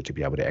architecture to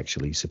be able to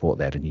actually support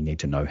that, and you need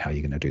to know how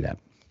you're going to do that.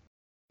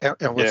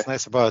 And what's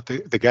nice about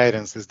the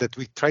guidance is that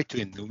we try to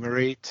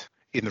enumerate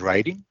in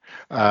writing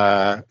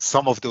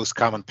some of those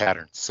common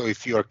patterns. So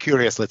if you are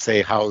curious, let's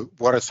say,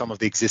 what are some of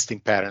the existing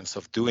patterns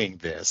of doing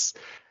this,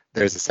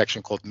 there's a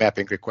section called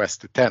mapping requests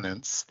to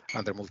tenants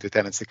under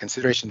multi-tenancy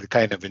consideration that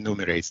kind of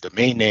enumerates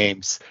domain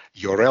names,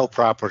 URL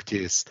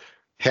properties,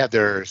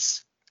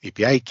 headers,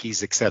 API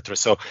keys, etc.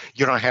 So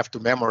you don't have to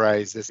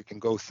memorize this. You can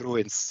go through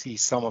and see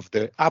some of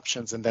the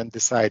options and then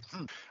decide,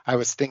 I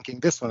was thinking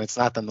this one, it's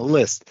not on the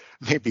list.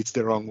 Maybe it's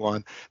the wrong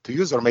one to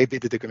use, or maybe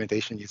the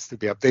documentation needs to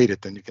be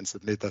updated. Then you can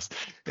submit us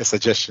a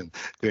suggestion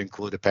to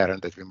include a pattern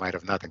that we might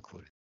have not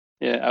included.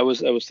 Yeah, I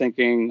was almost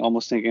thinking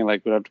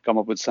like we'd have to come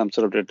up with some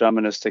sort of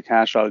deterministic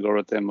hash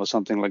algorithm or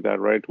something like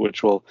that, right?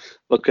 Which will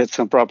look at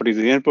some properties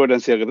of the input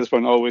and say, okay, this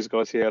one always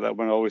goes here, that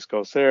one always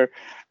goes there.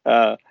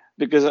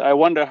 Because I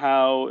wonder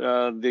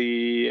how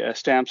the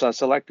stamps are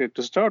selected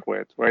to start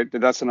with, right?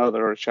 That's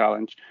another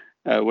challenge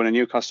when a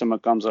new customer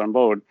comes on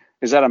board.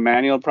 Is that a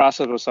manual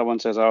process where someone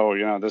says, oh,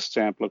 this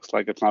stamp looks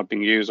like it's not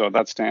being used, or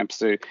that stamp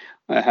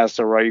has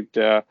the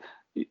right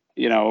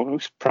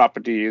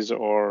properties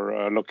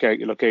or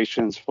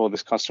locations for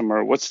this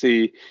customer? What's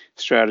the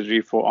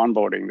strategy for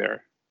onboarding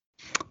there?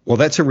 Well,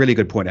 that's a really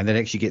good point, and that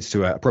actually gets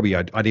to probably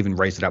I'd even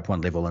raise it up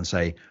one level and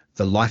say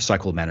the life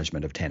cycle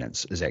management of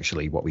tenants is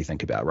actually what we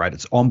think about, right?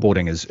 It's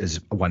onboarding is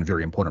one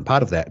very important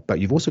part of that, but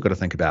you've also got to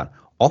think about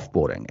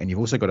offboarding, and you've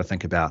also got to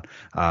think about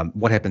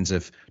what happens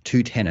if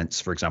two tenants,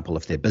 for example,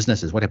 if they're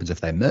businesses, what happens if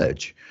they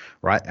merge,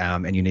 right?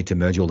 And you need to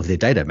merge all of their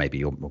data,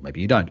 maybe, or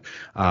maybe you don't.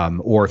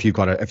 Or if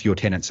if your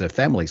tenants are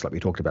families, like we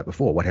talked about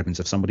before, what happens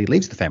if somebody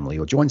leaves the family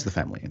or joins the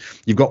family?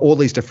 You've got all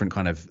these different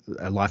kind of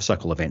life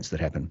cycle events that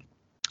happen.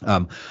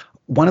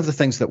 One of the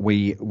things that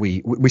we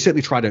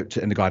certainly try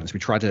to in the guidance, we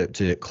try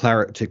to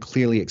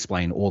clearly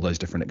explain all those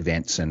different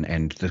events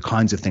and the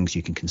kinds of things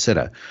you can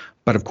consider.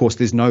 But of course,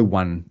 there's no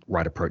one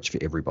right approach for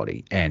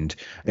everybody. And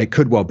it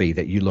could well be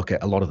that you look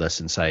at a lot of this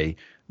and say,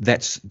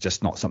 that's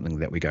just not something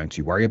that we're going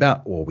to worry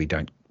about, or we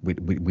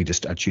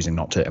just are choosing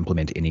not to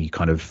implement any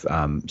kind of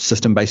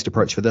system-based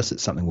approach for this.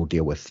 It's something we'll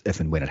deal with if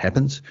and when it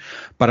happens.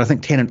 But I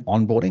think tenant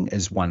onboarding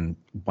is one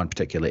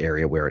particular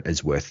area where it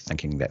is worth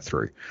thinking that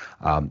through.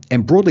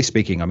 And broadly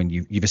speaking, I mean,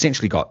 you've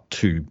essentially got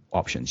two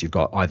options. You've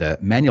got either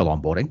manual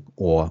onboarding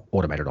or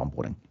automated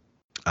onboarding.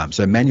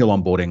 So manual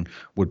onboarding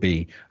would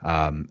be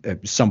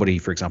if somebody,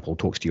 for example,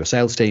 talks to your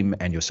sales team,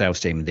 and your sales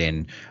team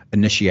then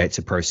initiates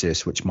a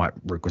process which might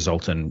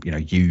result in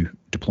you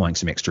deploying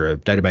some extra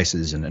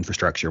databases and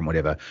infrastructure and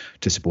whatever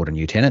to support a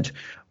new tenant.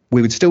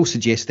 We would still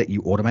suggest that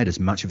you automate as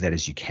much of that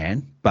as you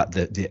can, but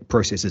the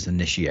process is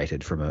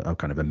initiated from a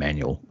kind of a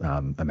manual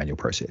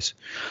process.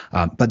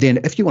 But then,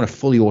 if you want to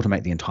fully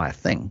automate the entire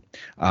thing,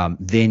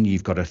 then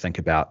you've got to think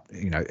about,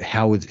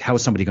 how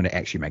is somebody going to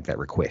actually make that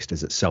request?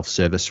 Is it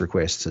self-service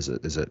requests?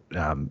 Is it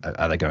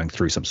are they going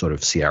through some sort of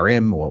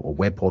CRM or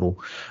web portal?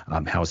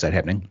 How is that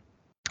happening?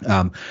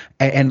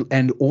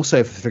 And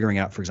also for figuring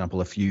out, for example,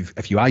 if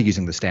you are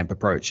using the stamp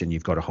approach and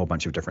you've got a whole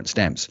bunch of different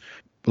stamps,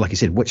 like you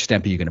said, which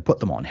stamp are you going to put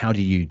them on? How do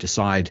you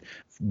decide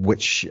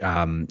which?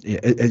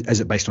 Is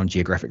it based on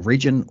geographic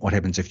region? What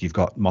happens if you've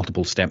got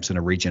multiple stamps in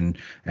a region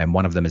and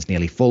one of them is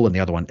nearly full and the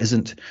other one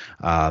isn't?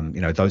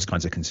 Those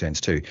kinds of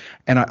concerns too.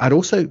 And I'd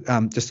also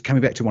just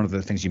coming back to one of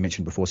the things you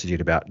mentioned before,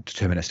 Sajid, about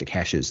deterministic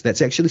hashes.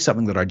 That's actually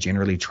something that I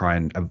generally try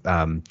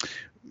and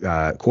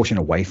caution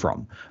away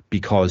from,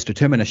 because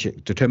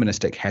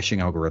deterministic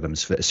hashing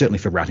algorithms, certainly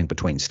for routing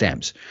between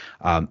stamps,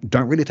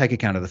 don't really take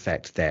account of the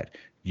fact that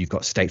you've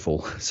got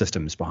stateful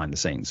systems behind the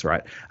scenes,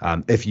 right?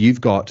 If you've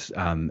got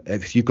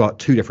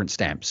two different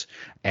stamps,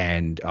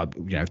 and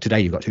today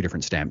you've got two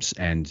different stamps,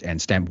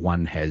 and stamp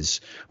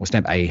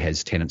A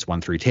has tenants 1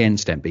 through 10,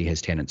 stamp B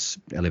has tenants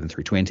 11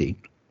 through 20.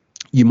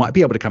 You might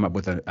be able to come up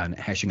with a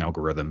hashing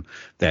algorithm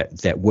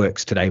that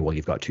works today while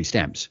you've got two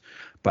stamps.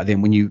 But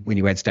then when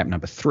you add stamp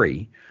number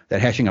 3, that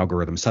hashing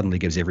algorithm suddenly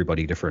gives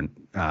everybody different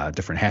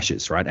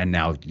hashes, right? And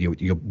now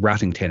you're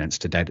routing tenants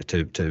to data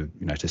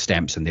to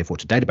stamps, and therefore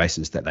to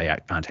databases that they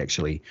aren't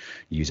actually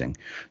using.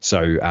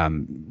 So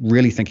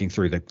really thinking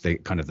through the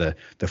kind of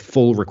the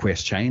full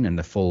request chain and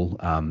the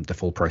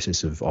full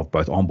process of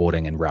both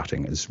onboarding and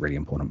routing is really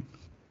important.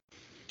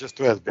 Just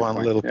to add one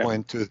little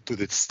point to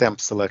the stamp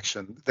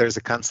selection, there's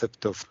a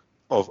concept of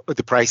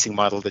the pricing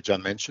model that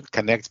John mentioned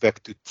connects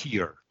back to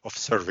tier of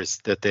service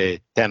that a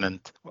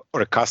tenant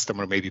or a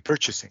customer may be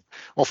purchasing.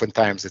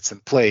 Oftentimes it's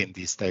in play in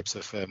these types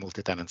of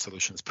multi-tenant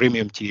solutions,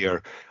 premium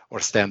tier or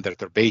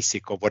standard or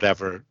basic or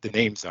whatever the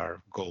names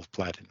are, gold,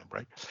 platinum,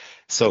 right?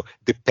 So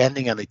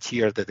depending on the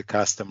tier that the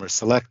customer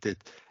selected,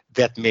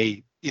 that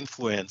may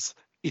influence,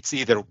 it's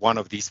either one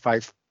of these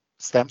 5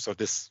 stamps or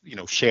this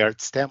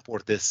shared stamp or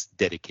this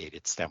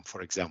dedicated stamp,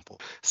 for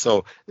example.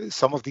 So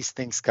some of these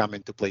things come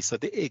into play. So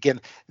the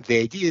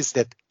idea is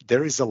that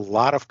there is a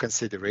lot of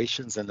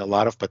considerations and a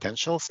lot of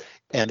potentials.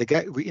 And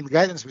in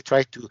guidance, we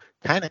try to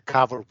kind of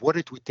cover what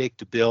it would take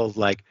to build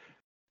like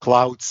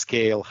cloud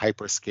scale,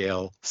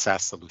 hyperscale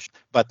SaaS solution.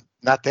 But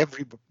not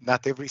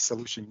every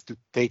solution to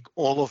take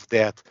all of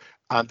that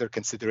under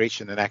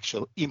consideration and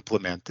actually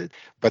implement it.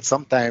 But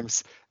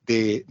sometimes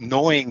the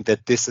knowing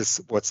that this is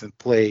what's in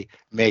play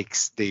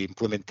makes the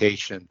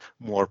implementation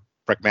more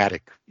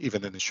pragmatic,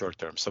 even in the short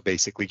term. So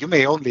basically, you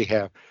may only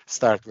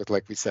start with,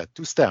 like we said,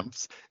 2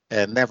 stamps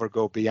and never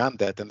go beyond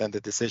that. And then the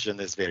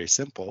decision is very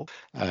simple,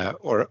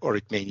 or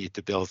it may need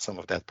to build some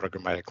of that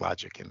programmatic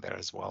logic in there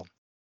as well.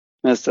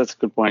 That's a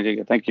good point,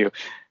 Igor. Thank you.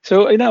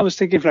 So, I was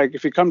thinking, like,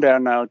 if we come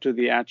down now to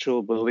the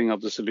actual building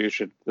of the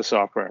solution, the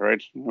software,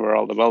 right? We're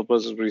all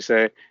developers, as we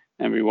say,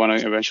 and we want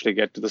to eventually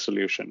get to the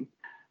solution.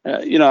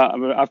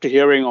 After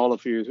hearing all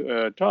of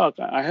you talk,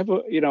 I have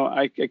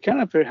I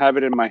kind of have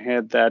it in my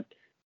head that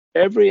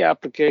every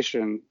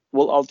application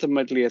will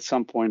ultimately at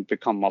some point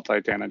become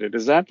multi-tenanted.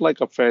 Is that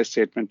like a fair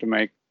statement to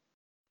make?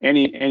 Can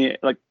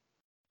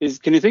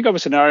you think of a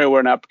scenario where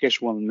an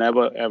application will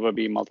never ever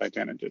be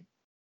multi-tenanted?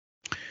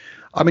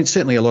 I mean,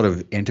 certainly a lot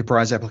of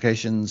enterprise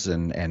applications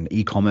and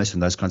e-commerce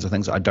and those kinds of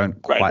things. I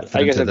don't quite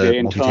fit into the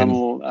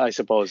internal. I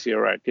suppose you're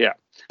right. Yeah,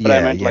 but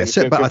I meant if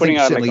you're putting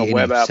out like a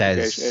web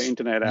application,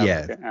 internet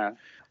app.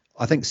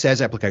 I think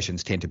SaaS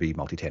applications tend to be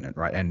multi-tenant,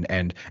 right?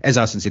 And as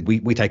Arsen said,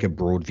 we take a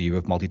broad view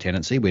of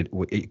multi-tenancy.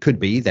 It could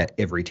be that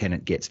every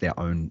tenant gets their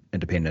own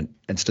independent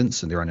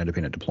instance and their own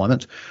independent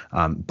deployment,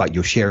 but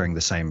you're sharing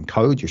the same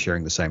code, you're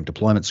sharing the same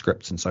deployment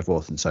scripts and so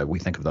forth. And so we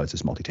think of those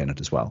as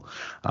multi-tenant as well.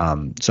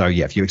 So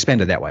yeah, if you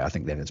expand it that way, I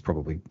think that it's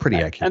probably pretty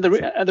accurate.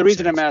 And the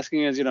reason I'm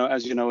asking is,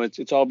 as you know,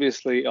 it's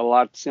obviously a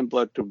lot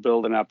simpler to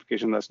build an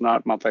application that's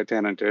not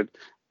multi-tenanted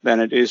than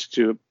it is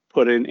to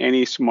put in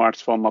any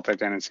smarts for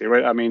multi-tenancy,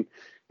 right? I mean,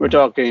 we're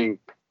talking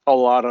a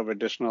lot of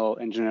additional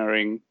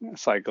engineering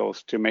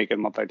cycles to make it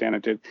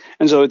multi-tenanted.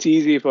 And so it's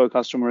easy for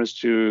customers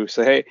to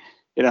say,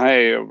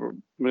 hey, we're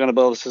going to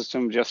build a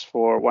system just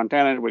for one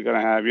tenant. We're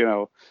going to have,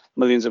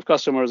 millions of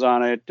customers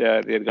on it.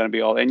 They're going to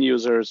be all end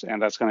users,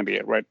 and that's going to be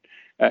it, right?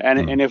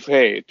 And if,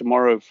 hey,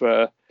 tomorrow,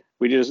 if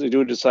we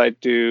do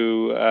decide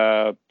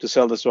to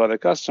sell this to other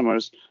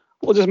customers,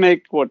 we'll just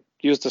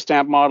use the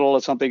stamp model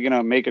or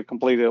something, make it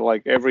completely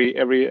like every,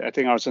 I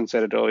think Arsen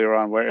said it earlier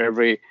on, where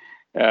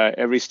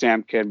every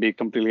stamp can be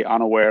completely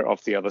unaware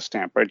of the other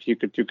stamp, right? You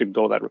could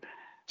go that route.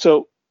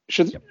 So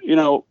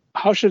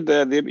how should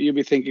you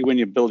be thinking when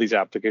you build these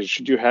applications?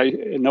 Should you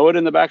know it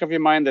in the back of your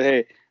mind that,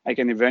 hey, I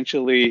can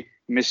eventually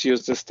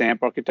misuse the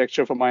stamp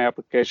architecture for my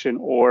application,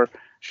 or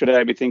should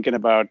I be thinking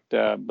about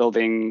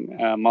building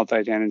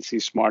multi-tenancy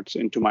smarts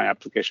into my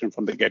application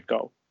from the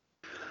get-go?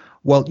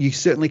 Well, you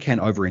certainly can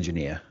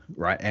over-engineer,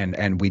 right?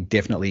 And we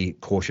definitely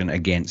caution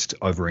against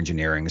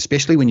over-engineering,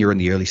 especially when you're in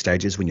the early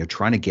stages, when you're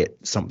trying to get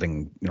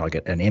something, like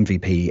an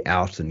MVP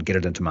out and get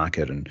it into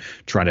market and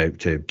trying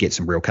to get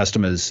some real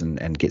customers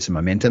and get some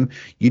momentum.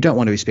 You don't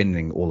want to be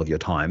spending all of your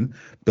time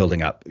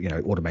building up,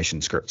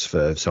 automation scripts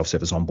for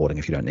self-service onboarding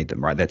if you don't need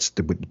them, right?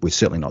 We're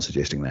certainly not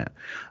suggesting that.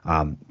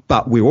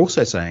 But we're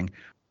also saying,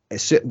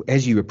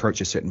 as you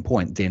approach a certain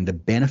point, then the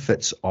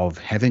benefits of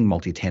having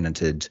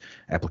multi-tenanted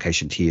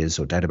application tiers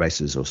or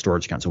databases or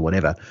storage accounts or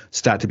whatever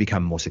start to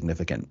become more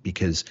significant,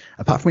 because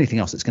apart from anything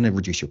else, it's going to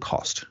reduce your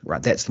cost,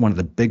 right? That's one of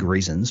the big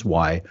reasons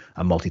why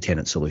a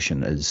multi-tenant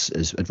solution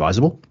is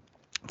advisable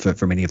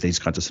for many of these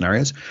kinds of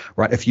scenarios,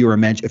 right? If you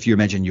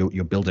imagine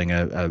you're building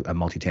a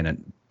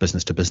multi-tenant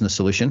business-to-business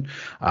solution,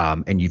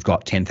 and you've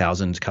got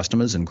 10,000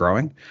 customers and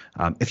growing,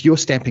 if you're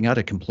stamping out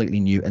a completely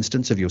new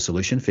instance of your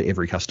solution for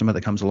every customer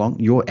that comes along,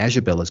 your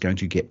Azure bill is going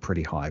to get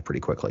pretty high pretty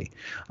quickly,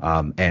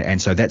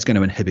 and so that's going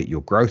to inhibit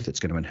your growth.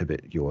 It's going to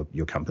inhibit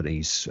your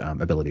company's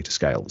ability to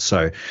scale.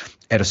 So,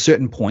 at a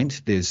certain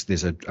point,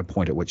 there's a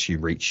point at which you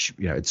reach,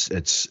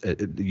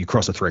 you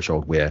cross a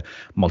threshold where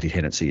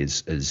multi-tenancy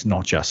is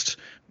not just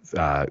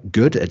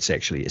good, it's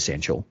actually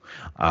essential.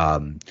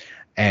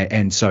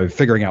 And so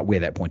figuring out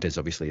where that point is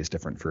obviously is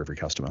different for every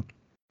customer.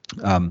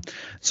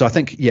 So I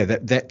think,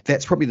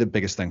 that's probably the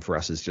biggest thing for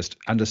us, is just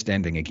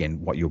understanding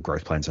again what your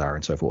growth plans are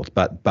and so forth.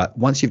 But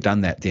once you've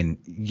done that, then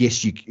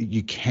yes,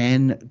 you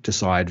can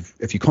decide,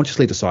 if you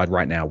consciously decide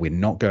right now, we're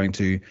not going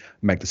to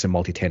make this a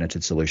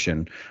multi-tenanted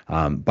solution,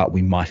 but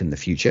we might in the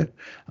future.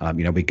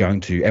 We're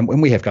going to, and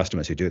when we have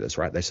customers who do this,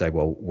 right, they say,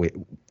 well,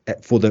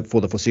 for the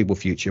foreseeable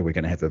future, we're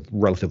going to have a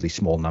relatively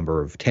small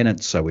number of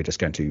tenants, so we're just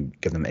going to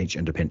give them each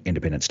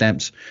independent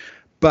stamps.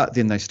 But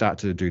then they start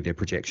to do their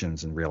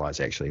projections and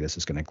realize, actually, this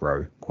is going to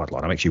grow quite a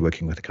lot. I'm actually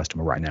working with a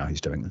customer right now who's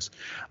doing this.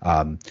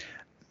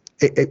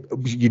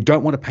 You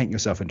don't want to paint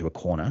yourself into a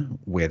corner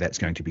where that's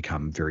going to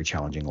become very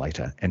challenging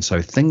later. And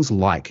so things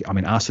like,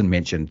 Arsen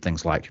mentioned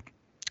things like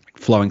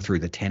flowing through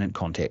the tenant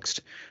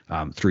context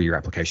through your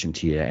application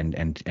tier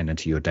and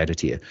into your data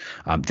tier.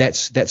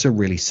 That's a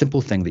really simple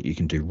thing that you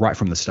can do right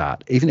from the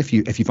start. Even if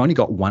you've only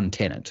got one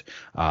tenant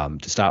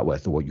to start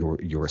with, or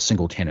you're a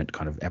single tenant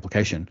kind of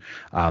application,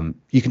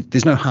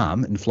 there's no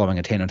harm in flowing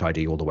a tenant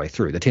ID all the way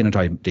through. The tenant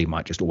ID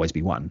might just always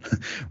be one,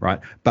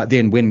 right? But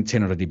then when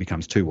tenant ID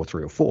becomes 2 or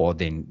 3 or 4,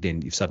 then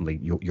you've suddenly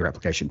your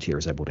application tier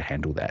is able to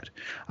handle that.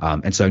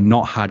 And so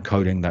not hard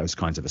coding those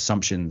kinds of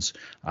assumptions,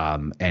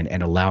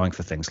 and allowing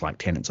for things like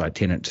tenant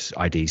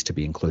IDs to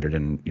be included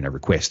in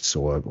requests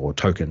or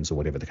tokens or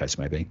whatever the case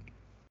may be.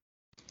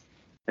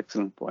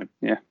 Excellent point.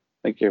 Yeah,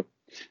 thank you.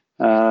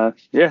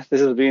 This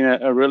has been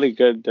a really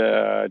good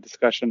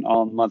discussion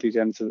on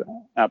multi-tenant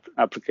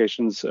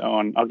applications,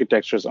 on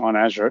architectures on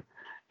Azure,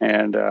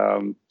 and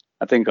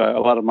I think a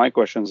lot of my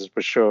questions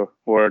for sure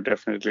were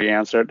definitely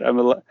answered.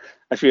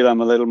 I feel I'm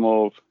a little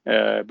more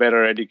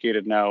better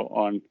educated now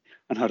on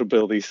how to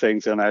build these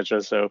things on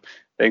Azure. So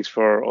thanks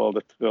for all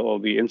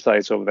the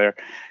insights over there.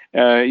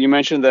 You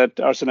mentioned that,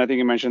 Arsen, I think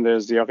you mentioned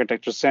there's the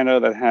Architecture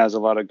Center that has a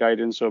lot of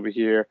guidance over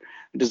here.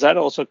 Does that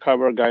also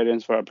cover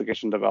guidance for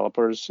application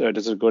developers?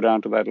 Does it go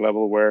down to that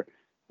level where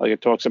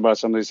it talks about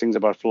some of these things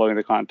about flowing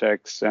the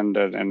context and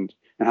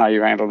how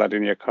you handle that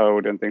in your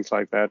code and things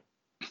like that?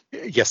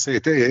 Yes, in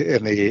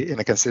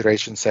the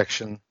consideration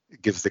section,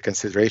 it gives the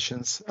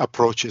considerations.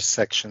 Approaches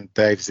section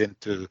dives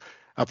into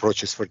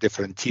approaches for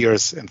different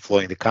tiers and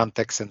flowing the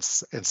context and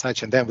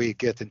such. And then we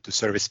get into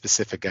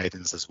service-specific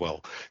guidance as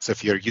well. So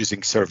if you're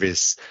using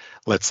service,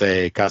 let's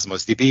say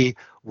Cosmos DB,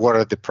 what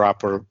are the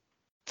proper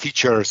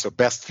features or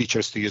best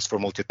features to use for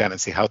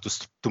multi-tenancy, how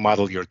to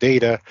model your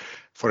data,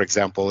 For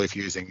example, if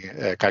you're using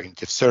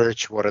cognitive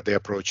search, what are the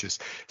approaches?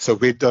 So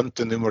we don't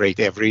enumerate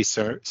every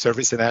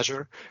service in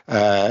Azure.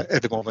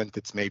 At the moment,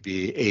 it's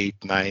maybe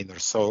 8, 9 or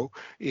so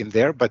in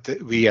there, but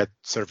we add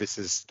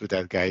services to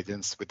that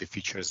guidance with the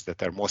features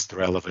that are most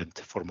relevant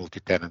for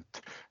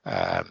multi-tenant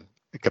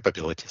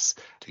capabilities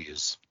to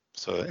use.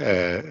 So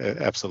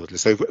absolutely.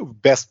 So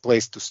best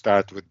place to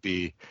start would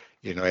be,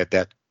 at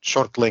that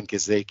short link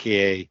is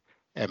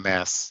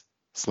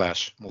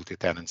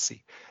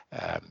aka.ms/multi-tenancy.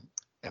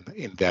 And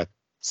in that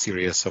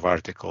series of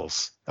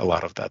articles, a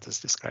lot of that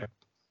is described.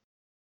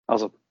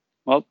 Awesome.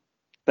 Well,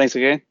 thanks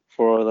again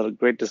for the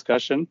great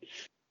discussion.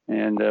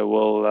 And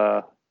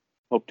we'll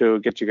hope to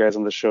get you guys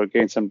on the show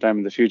again sometime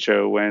in the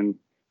future when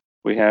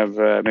we have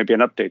maybe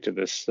an update to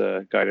this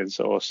guidance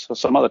or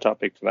some other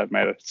topic for that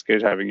matter. It's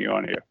great having you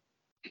on here.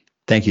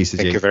 Thank you, Sujit.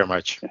 Thank you very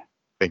much. Yeah.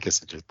 Thank you,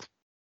 Sujit.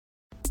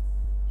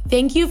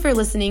 Thank you for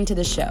listening to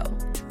the show.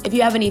 If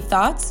you have any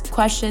thoughts,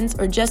 questions,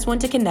 or just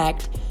want to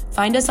connect,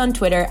 find us on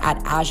Twitter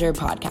at Azure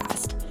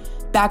Podcast.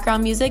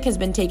 Background music has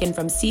been taken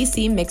from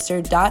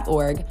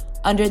ccmixer.org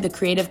under the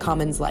Creative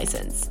Commons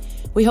license.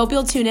 We hope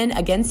you'll tune in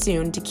again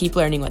soon to keep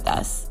learning with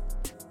us.